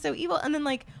she would be so evil, and then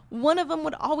like one of them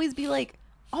would always be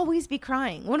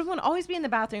crying. One of them would always be in the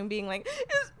bathroom being like,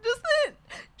 "It's just that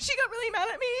she got really mad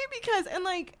at me because," and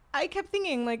like I kept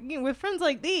thinking like, you know, with friends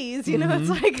like these, you know, it's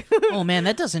like, Oh man,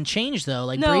 that doesn't change though.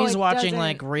 Like No, Bree's it watching doesn't.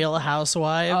 like Real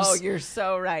Housewives. oh, you're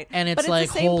so right. And it's but it's like,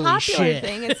 the same holy popular shit.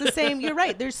 thing. It's the same. You're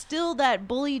right. There's still that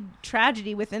bullied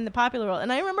tragedy within the popular world,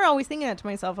 and I remember always thinking that to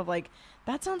myself of like,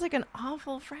 that sounds like an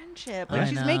awful friendship. Like I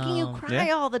she's making you know. cry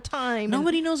Yeah. all the time. and-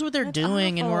 Nobody knows what they're That's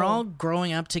doing, and we're awful. all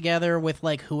growing up together with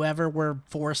like whoever we're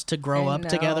forced to grow I up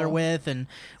together know. with, and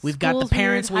we've got School's the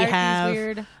parents weird, we hierarchy's have,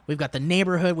 weird. we've got the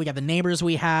neighborhood, we got the neighbors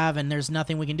we have, and there's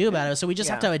nothing we can do about it. So we just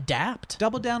have Yeah. to adapt.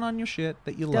 Double down on your shit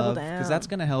that you Double love, down. because that's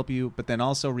going to help you. But then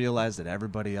also realize that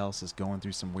everybody else is going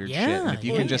through some weird shit. Yeah, And if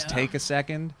you yeah. can just take a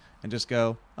second and just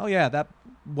go, oh yeah, that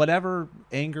whatever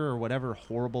anger or whatever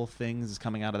horrible things is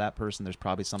coming out of that person,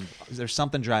 there's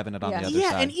something driving it on Yeah. the other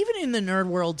Yeah, side. and even in the nerd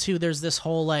world too, there's this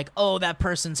whole like, oh, that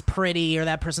person's pretty or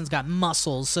that person's got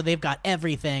muscles, so they've got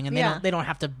everything, and Yeah. they don't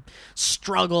have to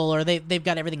struggle, or they've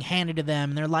got everything handed to them,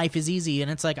 and their life is easy.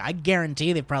 And it's like, I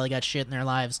guarantee they've probably got shit in their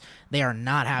lives they are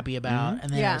not happy about,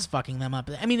 and Yeah. it's fucking them up.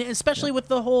 I mean, especially with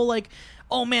the whole like,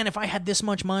 oh man, if I had this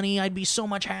much money, I'd be so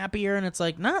much happier. And it's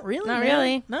like, not really, Not man.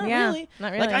 really. not Yeah, really,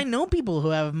 not Like really. I know people who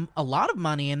have a lot of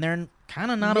money, and they're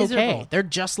kind of not okay. Miserable. They're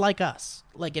just like us,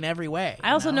 like in every way.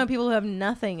 I also you know people who have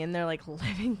nothing and they're like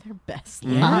living their best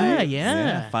life. Yeah,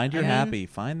 yeah. Find your I mean, happy.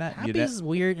 Find that. Happy is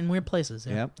weird in weird places.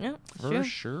 Yeah. Yep. Yeah, For true.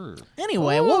 sure.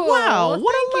 Anyway, Ooh, well, wow, well,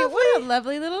 what thank a you. lovely. What a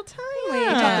lovely little time we Yeah. We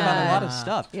talked about a had. lot of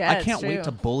stuff. Yeah, I it's can't wait true.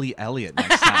 to bully Elliot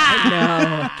next time.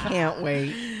 No, can't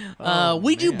wait.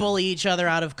 We do man. bully each other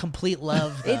out of complete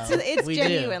love. Though. It's We do.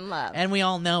 genuine love. and we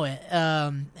all know it.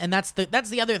 And that's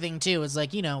the other thing too. Is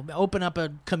like, you know, open up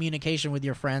a communication with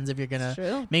your friends if you're gonna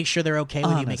True. make sure they're okay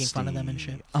with you making fun of them and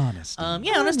shit. Honesty.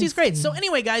 Yeah, honesty's great. So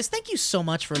anyway, guys, thank you so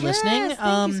much for listening. Yes,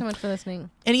 thank you so much for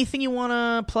listening. Anything you want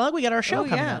to plug? We got our show Oh,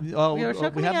 coming yeah. up. Oh, We have a show we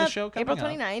coming have the up show coming April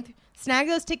up. 29th. Snag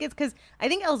those tickets because I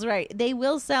think Elle's right. They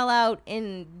will sell out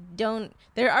and don't.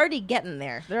 They're already getting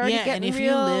there. They're already Yeah, getting and if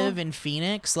real. you live in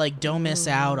Phoenix, like, don't miss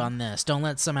out on this. Don't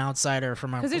let some outsider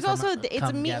from because there's also it's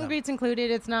a meet and greets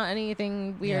included. It's not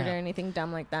anything weird Yeah. or anything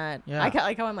dumb like that. Yeah. I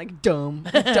like how I'm like Dumb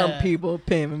people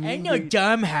paying me. Ain't no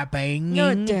dumb happening.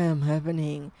 No damn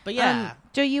happening. But yeah.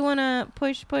 Joe, you want to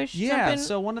push Yeah, something?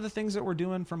 so one of the things that we're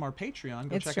doing from our Patreon,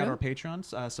 go It's check out true. our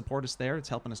Patreons, support us there. It's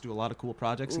helping us do a lot of cool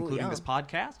projects, including yeah. this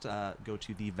podcast. Go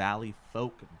to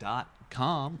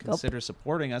thevalleyfolk.com, consider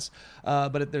supporting us.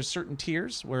 But there's certain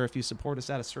tiers where if you support us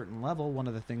at a certain level, one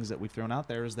of the things that we've thrown out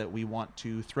there is that we want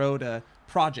to throw to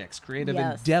projects, creative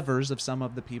Yes. endeavors of some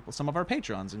of the people, some of our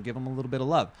patrons, and give them a little bit of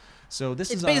love. So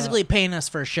this It's is basically paying us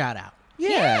for a shout out,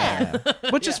 yeah,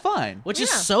 which is fine. which is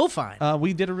Yeah. so fine.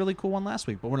 We did a really cool one last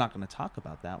week, but we're not going to talk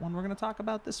about that one. We're going to talk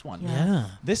about this one. Yeah.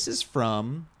 This is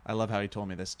from, I love how he told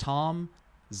me this, Tom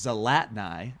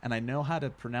Zalatni, and I know how to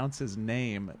pronounce his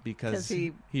name because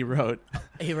 'Cause he wrote.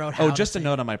 He wrote how Oh, to just a say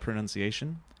note on my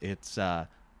pronunciation. It's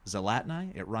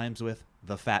Zalatni. It rhymes with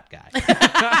the fat guy.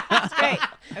 That's great.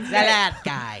 That's great. that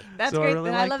guy. That's So I great. really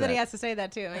and I like love that he that. has to say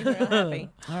that too. It makes me real happy.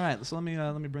 All right, so let me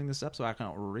bring this up so I can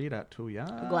read it to you.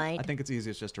 Glad. I think it's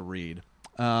easiest just to read.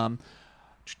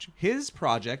 His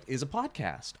project is a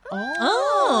podcast.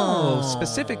 Oh.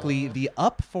 Specifically, the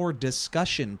Up for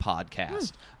Discussion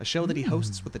podcast, a show that he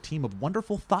hosts with a team of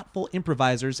wonderful, thoughtful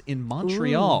improvisers in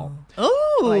Montreal.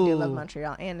 Oh, I do love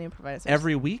Montreal and improvisers.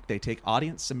 Every week, they take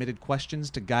audience-submitted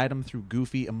questions to guide them through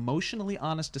goofy, emotionally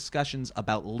honest discussions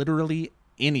about literally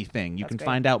anything. You That's can great.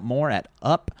 find out more at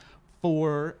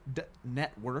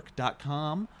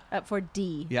upfordnetwork.com. Up for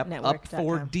D. Yep, Network.com.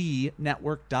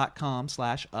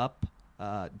 up4dnetwork.com/up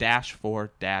dash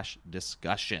for dash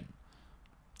discussion.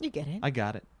 You get it. I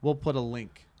got it. We'll put a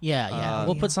link Yeah.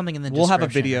 We'll put something in the We'll description. have a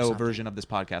or video something. version of this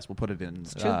podcast. We'll put it in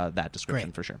that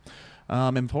description Great. for sure.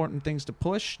 Important things to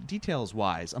push,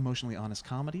 details-wise, emotionally honest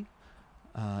comedy.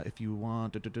 If you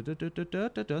want...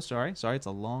 Sorry, it's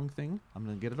a long thing. I'm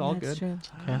going to get it all good. True.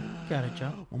 Okay. Got it,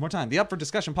 Joe. One more time. The Up for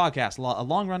Discussion podcast, a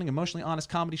long-running, emotionally honest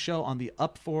comedy show on the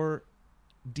Up for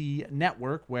D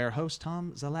Network, where host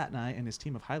Tom Zalatni and his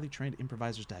team of highly trained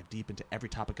improvisers dive deep into every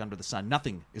topic under the sun.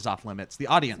 Nothing is off limits. The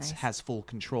audience has full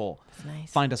control. Nice.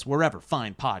 Find us wherever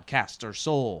fine podcasts are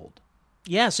sold.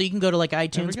 Yeah, so you can go to like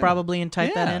iTunes go. probably and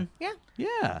type that Yeah. in. Yeah.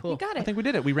 Yeah, You got I it. think we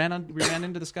did it. We ran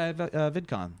into this guy at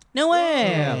VidCon. No way.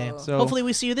 Yeah, so- Hopefully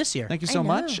we see you this year. Thank you so I know.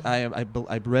 much.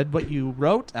 I read what you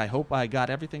wrote. I hope I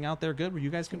got everything out there good. Were you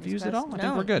guys confused at all? I think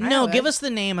No. we're good. No, I give was. us the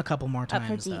name a couple more Up for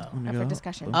times D. though. Up for go.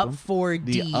 discussion. Up for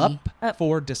The D. Up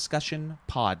for Discussion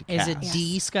podcast. Is it Yes.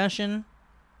 discussion?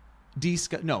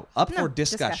 Up No, for discussion.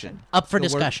 discussion. Up for The word-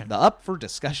 discussion. The Up for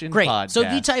Discussion Great. podcast. So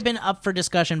if you type in "Up for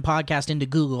Discussion" podcast into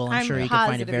Google, I'm I'm sure you can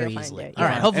find it positive very you'll find easily. it, All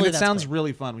right. yeah. Hopefully and it that's sounds great.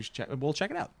 really fun. We'll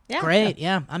check it out. Yeah. Great.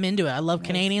 Yeah, I'm into it. I love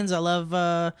Canadians. I love.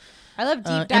 I love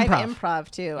deep dive improv. improv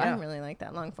too. Yeah. I really like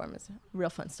that. Long form is real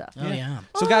fun stuff. Oh yeah.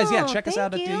 So guys, Oh, check us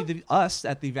out thank at you. us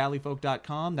at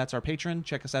thevalleyfolk.com. That's our patron.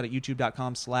 Check us out at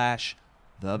youtube.com/thevalleyfolk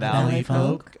Valley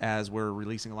Folk. as we're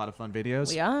releasing a lot of fun videos.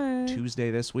 We are.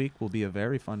 Tuesday this week will be a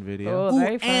very fun video. Oh,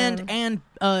 very fun. And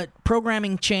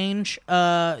programming change.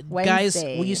 Guys,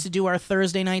 Wednesday. we used to do our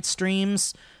Thursday night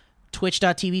streams,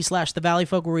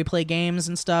 twitch.tv/thevalleyfolk, where we play games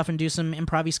and stuff and do some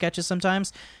improv sketches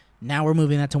sometimes. Now we're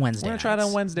moving that to Wednesday. We're gonna try it nights.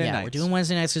 on Wednesday Yeah, nights. we're doing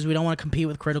Wednesday nights because we don't want to compete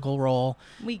with Critical Role.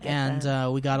 We get and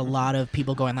that. we got a lot of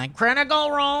people going like,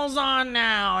 Critical Role's on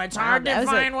now. It's hard that to was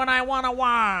find what I want to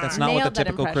watch. That's not what Nailed the that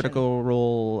typical impression. Critical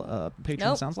Role patron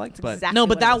Nope. sounds like, It's but exactly No,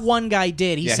 but what it that is. one guy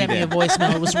did. He Yeah, sent he me a did.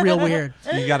 voicemail. It was real weird.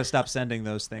 you got to stop sending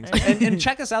those things. And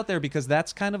check us out there because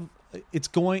that's kind of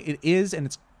it is and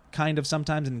it's kind of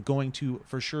sometimes and going to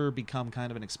for sure become kind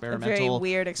of an experimental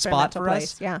weird spot experimental for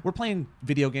place, us. yeah. We're playing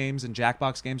video games and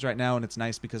Jackbox games right now, and it's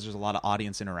nice because there's a lot of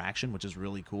audience interaction, which is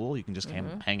really cool. You can just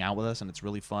hang out with us, and it's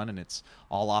really fun, and it's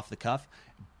all off the cuff.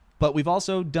 But we've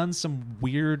also done some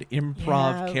weird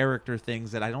improv Yeah. character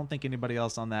things that I don't think anybody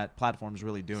else on that platform is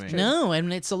really doing. No,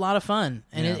 and it's a lot of fun.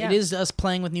 And Yeah. it is us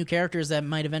playing with new characters that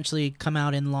might eventually come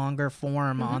out in longer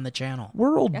form on the channel.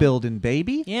 World building,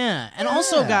 baby. Yeah. And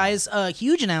also, guys, a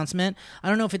huge announcement. I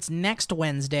don't know if it's next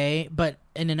Wednesday, but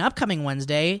in an upcoming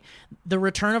Wednesday, the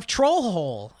return of Troll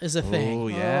Hole is a thing. Oh,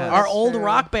 yeah. Our That's old true.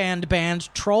 rock band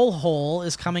Troll Hole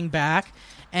is coming back.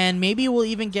 And maybe we'll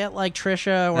even get like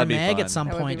Trisha or That'd be Meg fun. at some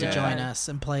That would point be to really join fun. us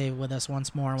and play with us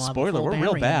once more. And we'll have a Spoiler, full we're band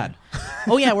real reunion. bad.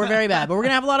 Oh yeah, we're very bad, but we're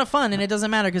gonna have a lot of fun, and it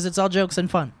doesn't matter because it's all jokes and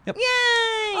fun. Yep.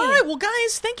 Yay! All right, well,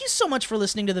 guys, thank you so much for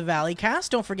listening to the Valley Cast.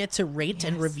 Don't forget to rate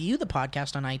and review the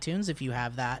podcast on iTunes if you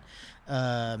have that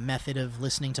method of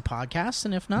listening to podcasts,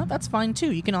 and if not, that's fine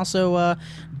too. You can also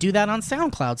do that on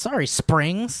SoundCloud. Sorry,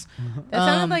 Springs. That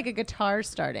sounded like a guitar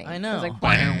starting. I It know. was like,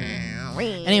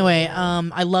 Anyway,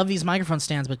 I love these microphone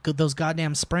stands, but those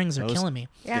goddamn springs are killing me.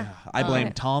 yeah. I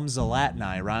blame Tom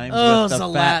Zalatni. Rhymes Oh, with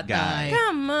the fat Zalatni. guy.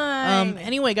 Come on.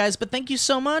 Anyway, guys, but thank you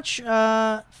so much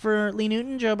for Lee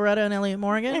Newton, Joe Beretta, and Elliot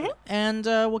Morgan, and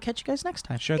we'll catch you guys next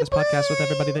time. Share this podcast with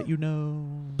everybody that you know.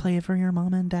 Play it for your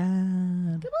mom and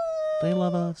dad. They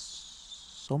love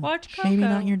us so much. Watch Coco. Maybe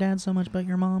not your dad so much, but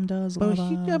your mom does But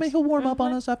love us. he'll warm up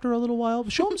on us after a little while.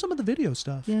 Show him some of the video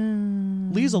stuff. Yeah.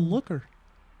 Lee's a looker.